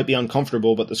opponent might be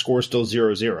uncomfortable, but the score's still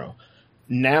 0-0.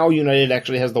 Now United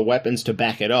actually has the weapons to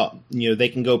back it up. They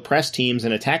can go press teams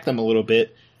and attack them a little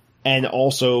bit, and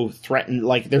also threaten,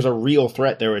 like there's a real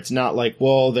threat there. It's not like,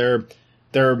 well, they're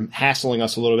hassling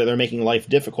us a little bit, they're making life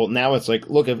difficult. Now it's like,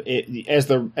 look, as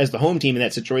the home team in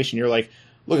that situation, you're like,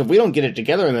 look, if we don't get it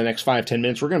together in the next 5-10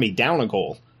 minutes, we're going to be down a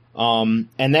goal. And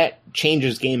that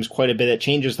changes games quite a bit. It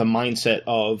changes the mindset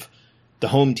of the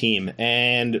home team.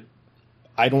 And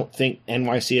I don't think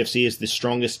NYCFC is the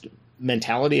strongest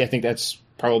mentality. I think that's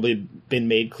probably been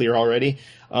made clear already.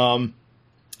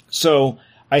 So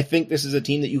I think this is a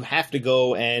team that you have to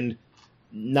go and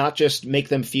not just make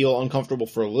them feel uncomfortable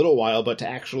for a little while, but to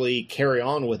actually carry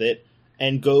on with it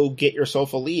and go get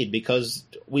yourself a lead, because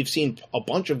we've seen a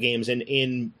bunch of games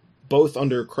in both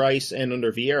under Kreis and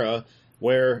under Vieira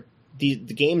where the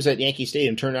games at Yankee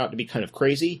Stadium turned out to be kind of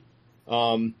crazy.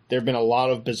 There have been a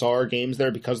lot of bizarre games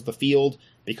there because of the field,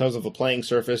 because of the playing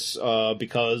surface,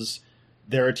 because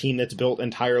they're a team that's built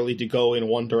entirely to go in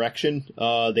one direction.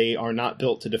 They are not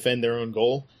built to defend their own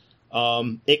goal.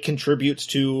 It contributes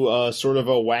to sort of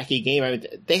a wacky game.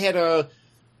 They had a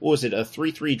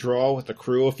 3-3 draw with the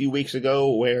Crew a few weeks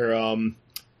ago where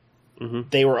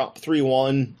they were up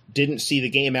 3-1, didn't see the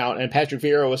game out, and Patrick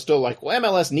Vieira was still like, well,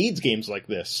 MLS needs games like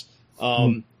this.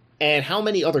 And how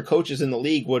many other coaches in the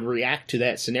league would react to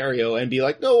that scenario and be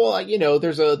like, no, well,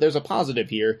 there's a positive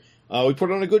here. We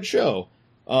put on a good show.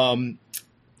 And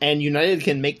United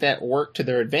can make that work to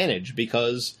their advantage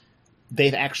because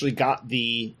they've actually got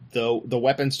the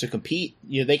weapons to compete.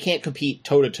 They can't compete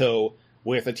toe-to-toe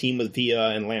with a team with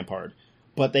Villa and Lampard,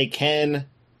 but they can,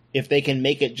 if they can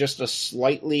make it just a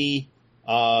slightly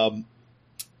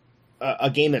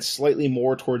a game that's slightly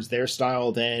more towards their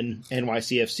style than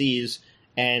NYCFC's,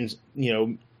 and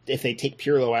if they take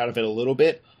Pirlo out of it a little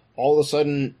bit, all of a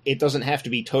sudden it doesn't have to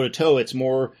be toe-to-toe. It's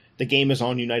more the game is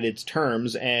on United's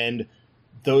terms, and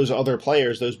those other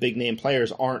players, those big name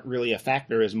players, aren't really a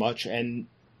factor as much. And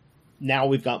now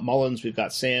we've got Mullins, we've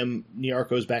got Sam,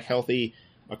 Nyarko's back healthy,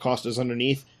 Acosta's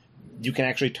underneath. You can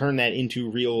actually turn that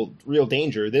into real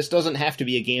danger. This doesn't have to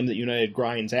be a game that United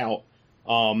grinds out.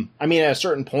 At a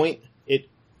certain point,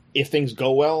 if things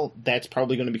go well, that's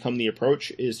probably going to become the approach,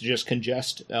 is just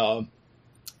congest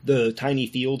the tiny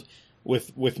field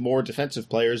with more defensive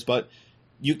players, but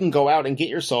you can go out and get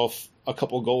yourself a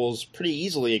couple goals pretty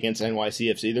easily against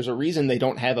NYCFC. There's a reason they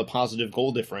don't have a positive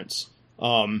goal difference,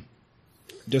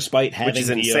 despite having which is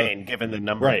insane given the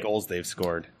number of goals they've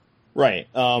scored. Right.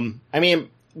 I mean,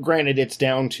 granted, it's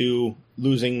down to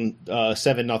losing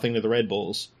 7-0 to the Red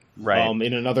Bulls. Right.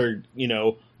 In another,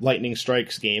 lightning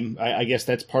strikes game. I guess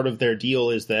that's part of their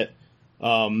deal is that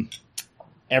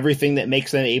everything that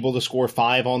makes them able to score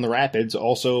 5 on the Rapids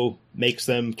also makes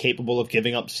them capable of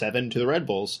giving up 7 to the Red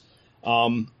Bulls.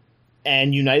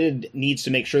 And United needs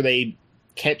to make sure they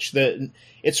catch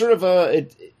it's sort of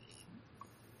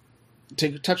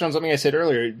to touch on something I said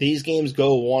earlier, these games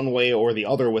go one way or the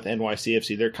other with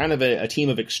NYCFC. They're kind of a team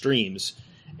of extremes.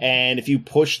 And if you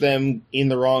push them in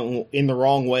the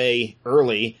wrong way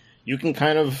early, you can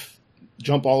kind of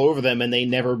jump all over them and they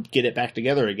never get it back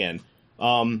together again.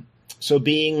 So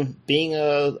being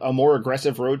a more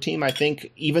aggressive road team, I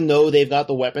think, even though they've got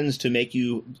the weapons to make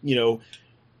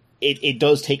it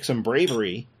does take some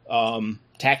bravery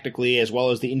tactically, as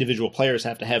well as the individual players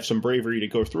have to have some bravery to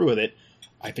go through with it.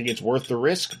 I think it's worth the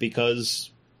risk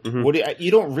because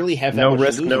you don't really have that no much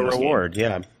risk, to lose no in this reward. game.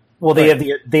 Yeah. Well, they have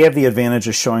the advantage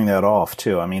of showing that off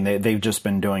too. I mean, they've just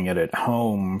been doing it at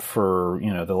home for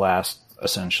the last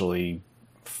essentially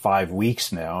 5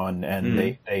 weeks now,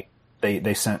 and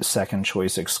they sent second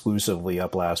choice exclusively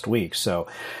up last week. So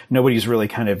nobody's really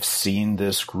kind of seen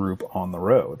this group on the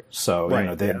road.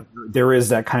 So there is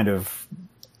that kind of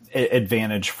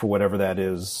advantage for whatever that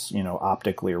is,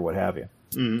 optically or what have you.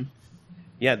 Mm-hmm.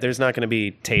 Yeah, there's not going to be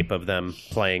tape of them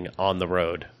playing on the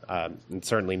road, and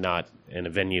certainly not in a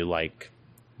venue like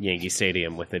Yankee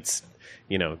Stadium with its,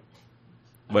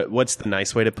 what's the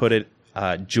nice way to put it?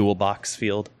 Jewel box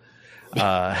field,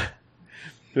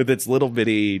 with its little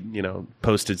bitty,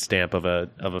 postage stamp of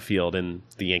a field in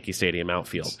the Yankee Stadium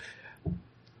outfield.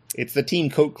 It's the team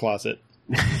coat closet.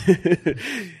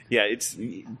 Yeah,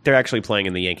 they're actually playing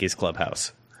in the Yankees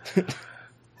clubhouse.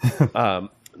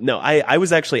 No, I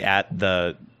was actually at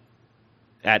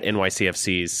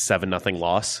NYCFC's 7-0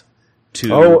 loss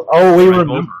to.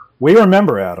 We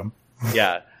remember Adam.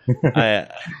 Yeah,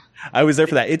 I was there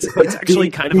for that. It's actually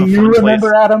kind of a fun place. Do you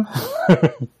remember Adam?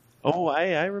 Oh,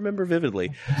 I remember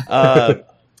vividly.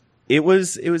 It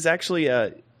was actually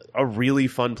a really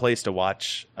fun place to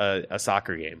watch a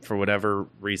soccer game. For whatever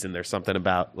reason, there's something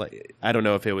about, like, I don't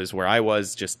know if it was where I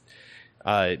was, just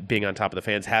being on top of the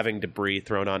fans, having debris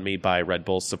thrown on me by Red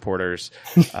Bulls supporters,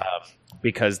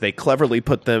 because they cleverly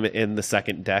put them in the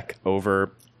second deck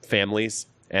over families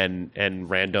and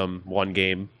random one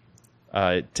game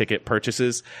ticket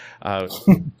purchases,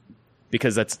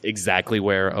 because that's exactly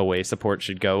where away support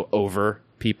should go, over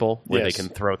people, where they can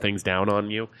throw things down on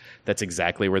you. That's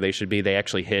exactly where they should be. They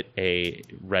actually hit a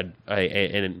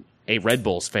Red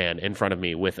Bulls fan in front of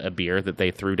me with a beer that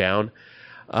they threw down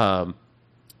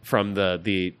from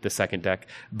the second deck.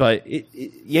 But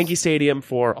Yankee Stadium,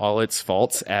 for all its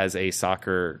faults as a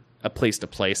place to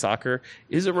play soccer,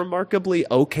 is a remarkably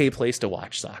okay place to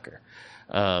watch soccer.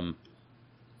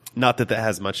 Not that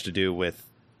has much to do with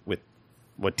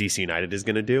what DC United is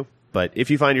going to do, but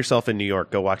if you find yourself in New York,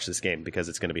 go watch this game because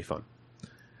it's going to be fun.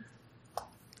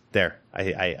 There,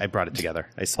 I brought it together.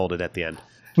 I sold it at the end.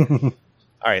 All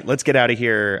right, let's get out of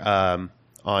here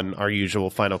on our usual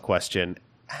final question.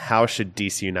 How should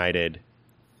DC United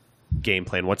game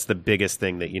plan? What's the biggest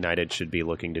thing that United should be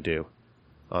looking to do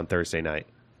on Thursday night?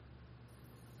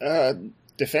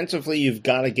 Defensively, you've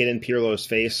got to get in Pirlo's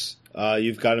face.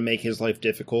 You've got to make his life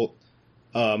difficult.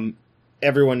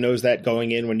 Everyone knows that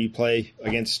going in when you play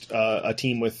against a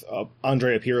team with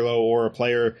Andrea Pirlo or a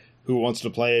player who wants to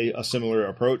play a similar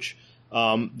approach.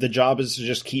 The job is to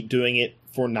just keep doing it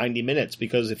for 90 minutes,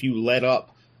 because if you let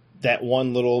up that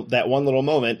one little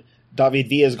moment, David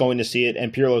Villa is going to see it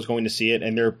and Pirlo is going to see it,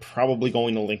 and they're probably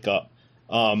going to link up.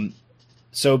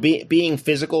 So being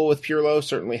physical with Pirlo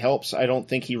certainly helps. I don't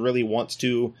think he really wants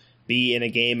to be in a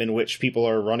game in which people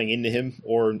are running into him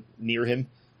or near him.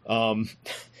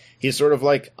 He's sort of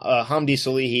like Hamdi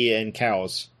Salihi and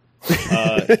cows.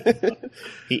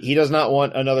 He does not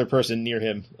want another person near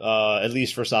him, at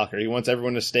least for soccer. He wants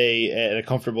everyone to stay at a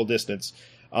comfortable distance.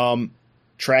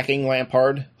 Tracking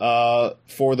Lampard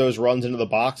for those runs into the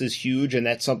box is huge, and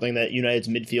that's something that United's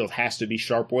midfield has to be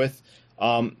sharp with,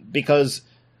 because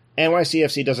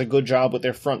NYCFC does a good job with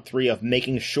their front three of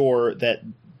making sure that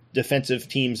defensive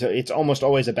teams, it's almost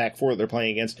always a back four they're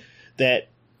playing against, that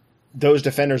those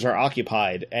defenders are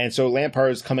occupied. And so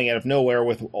Lampard is coming out of nowhere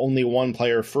with only one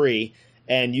player free,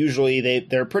 and usually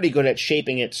they're pretty good at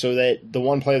shaping it so that the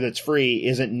one player that's free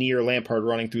isn't near Lampard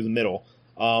running through the middle.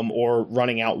 or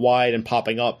running out wide and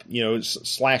popping up,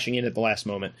 slashing in at the last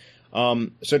moment.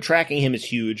 So tracking him is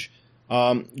huge.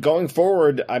 Going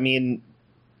forward, I mean,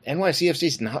 NYCFC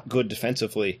is not good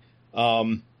defensively.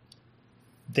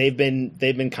 They've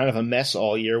been kind of a mess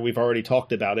all year. We've already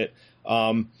talked about it.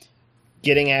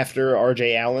 Getting after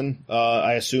RJ Allen,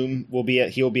 I assume he'll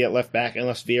be at left back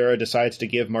unless Vieira decides to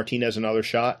give Martinez another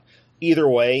shot. Either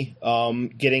way,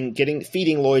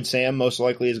 feeding Lloyd Sam most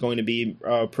likely is going to be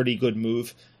a pretty good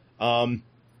move.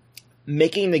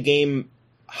 Making the game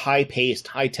high paced,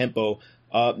 high tempo.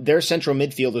 Their central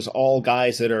midfield is all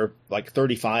guys that are like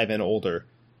 35 and older.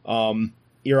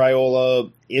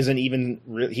 Iraola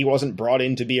he wasn't brought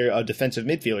in to be a defensive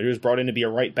midfielder. He was brought in to be a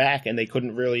right back, and they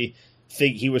couldn't really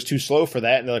he was too slow for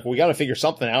that. And they're like, well, we got to figure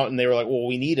something out. And they were like, well,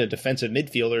 we need a defensive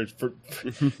midfielder.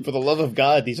 For the love of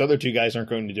God, these other two guys aren't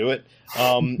going to do it.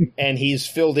 And he's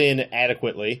filled in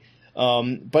adequately.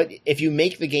 But if you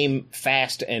make the game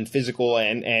fast and physical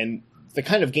and the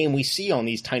kind of game we see on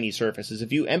these tiny surfaces,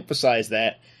 if you emphasize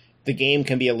that, the game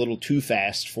can be a little too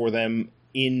fast for them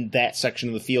in that section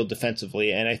of the field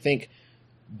defensively. And I think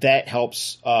that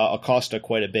helps Acosta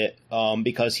quite a bit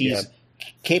because he's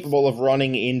capable of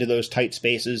running into those tight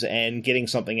spaces and getting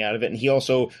something out of it. And he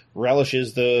also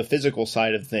relishes the physical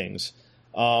side of things.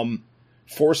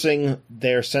 Forcing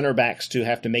their center backs to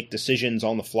have to make decisions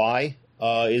on the fly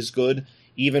is good.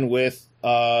 Even with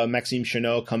Maxime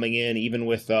Chanot coming in, even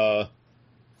with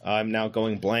I'm now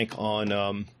going blank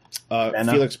on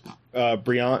Felix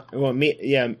Briant. Well,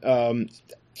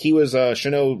 he was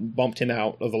Chanot bumped him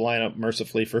out of the lineup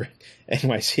mercifully for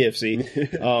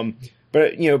NYCFC.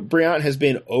 But Briant has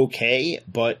been okay,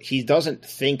 but he doesn't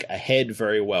think ahead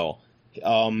very well.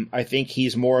 I think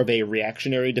he's more of a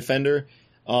reactionary defender.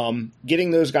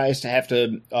 Getting those guys to have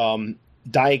to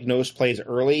diagnose plays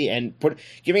early and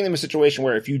giving them a situation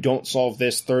where if you don't solve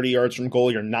this 30 yards from goal,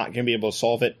 you're not going to be able to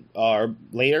solve it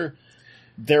later.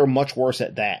 They're much worse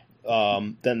at that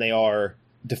than they are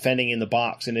defending in the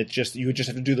box, and you would just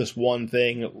have to do this one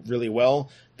thing really well.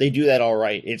 They do that all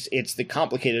right. It's the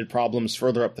complicated problems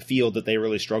further up the field that they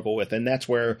really struggle with, and that's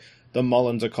where the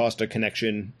Mullins-Acosta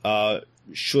connection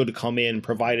should come in,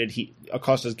 provided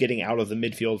Acosta's getting out of the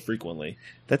midfield frequently.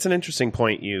 That's an interesting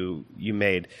point you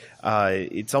made.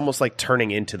 It's almost like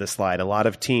turning into the slide. A lot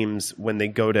of teams, when they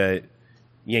go to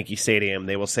Yankee Stadium,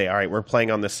 they will say, all right, we're playing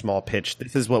on this small pitch.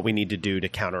 This is what we need to do to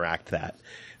counteract that.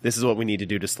 This is what we need to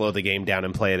do to slow the game down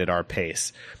and play it at our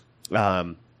pace.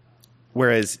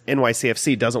 Whereas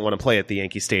NYCFC doesn't want to play at the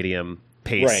Yankee Stadium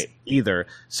pace either.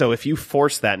 So if you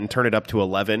force that and turn it up to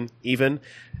 11 even,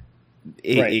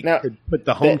 it could put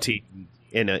the home team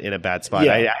in a bad spot.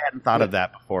 Yeah. I hadn't thought of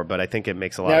that before, but I think it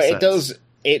makes a lot of sense.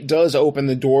 It does open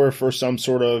the door for some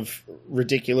sort of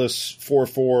ridiculous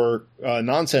 4-4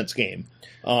 nonsense game.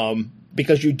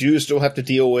 Because you do still have to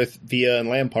deal with Villa and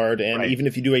Lampard, and even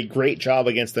if you do a great job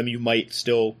against them, you might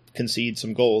still concede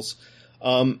some goals.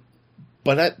 But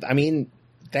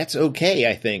that's okay.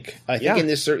 I think in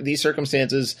these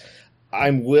circumstances,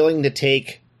 I'm willing to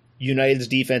take United's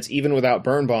defense, even without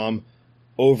Birnbaum,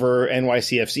 over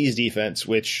NYCFC's defense,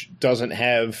 which doesn't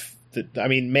have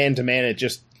man to man.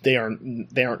 They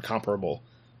aren't comparable.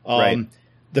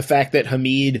 The fact that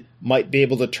Hamid might be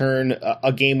able to turn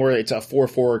a game where it's a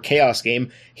 4-4 chaos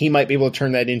game, he might be able to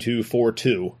turn that into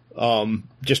 4-2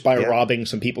 just by robbing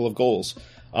some people of goals.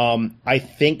 I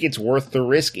think it's worth the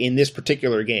risk in this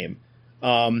particular game.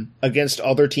 Against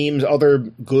other teams, other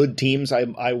good teams,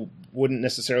 I wouldn't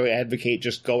necessarily advocate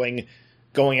just going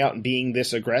out and being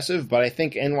this aggressive, but I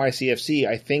think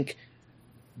NYCFC,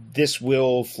 this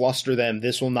will fluster them.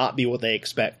 This will not be what they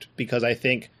expect, because I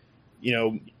think,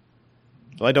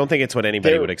 well, I don't think it's what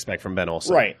anybody would expect from Ben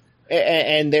Olsen. Right.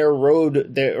 And their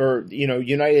road,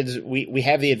 United's, we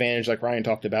have the advantage, like Ryan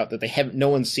talked about, that no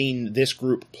one's seen this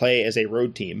group play as a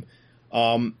road team.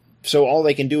 So all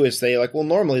they can do is say,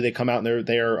 normally they come out and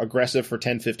they're aggressive for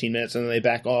 10, 15 minutes and then they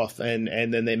back off and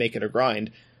then they make it a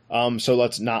grind. So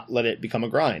let's not let it become a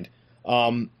grind.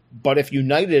 But if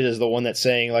United is the one that's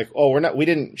saying we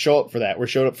didn't show up for that, we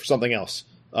showed up for something else.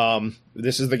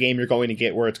 This is the game you're going to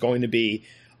get, where it's going to be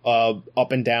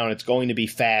up and down. It's going to be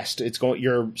fast.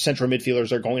 Your central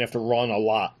midfielders are going to have to run a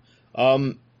lot.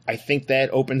 I think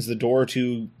that opens the door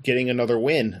to getting another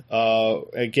win,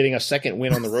 getting a second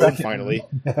win on the road finally.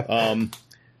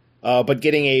 But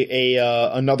getting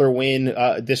another win,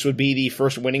 this would be the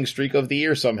first winning streak of the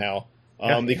year somehow,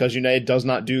 because United does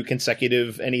not do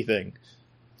consecutive anything.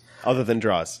 Other than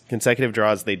draws. Consecutive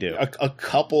draws, they do. A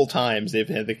couple times they've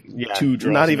had two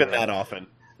draws. Not even that often.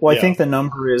 Well, I think the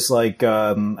number is I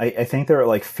think they're at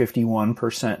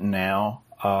 51% now.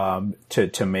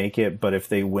 to make it, but if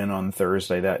they win on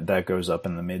Thursday, that goes up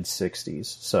in the mid 60s.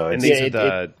 So and these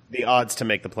are the odds to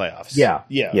make the playoffs.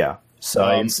 Yeah.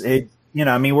 So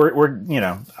we're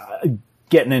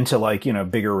getting into like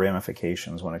bigger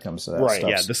ramifications when it comes to that stuff.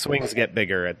 Yeah, the swings get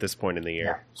bigger at this point in the year.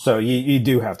 Yeah. So you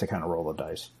do have to kind of roll the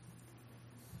dice.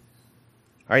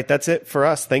 All right, that's it for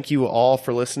us. Thank you all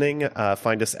for listening.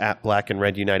 Find us at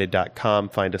blackandredunited.com.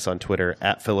 Find us on Twitter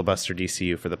at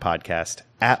filibusterdcu for the podcast,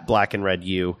 at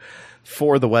blackandredu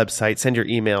for the website. Send your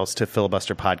emails to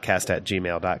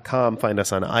filibusterpodcast@gmail.com. Find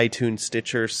us on iTunes,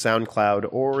 Stitcher, SoundCloud,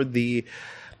 or the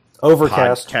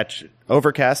Overcast.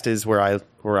 Overcast is where I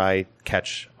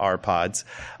catch our pods.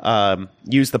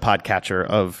 Use the podcatcher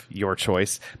of your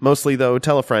choice. Mostly, though,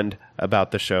 tell a friend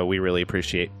about the show. We really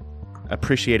appreciate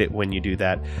it when you do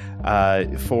that.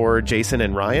 For Jason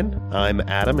and Ryan, I'm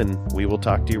Adam, and we will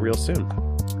talk to you real soon.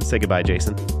 Say goodbye,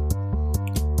 Jason.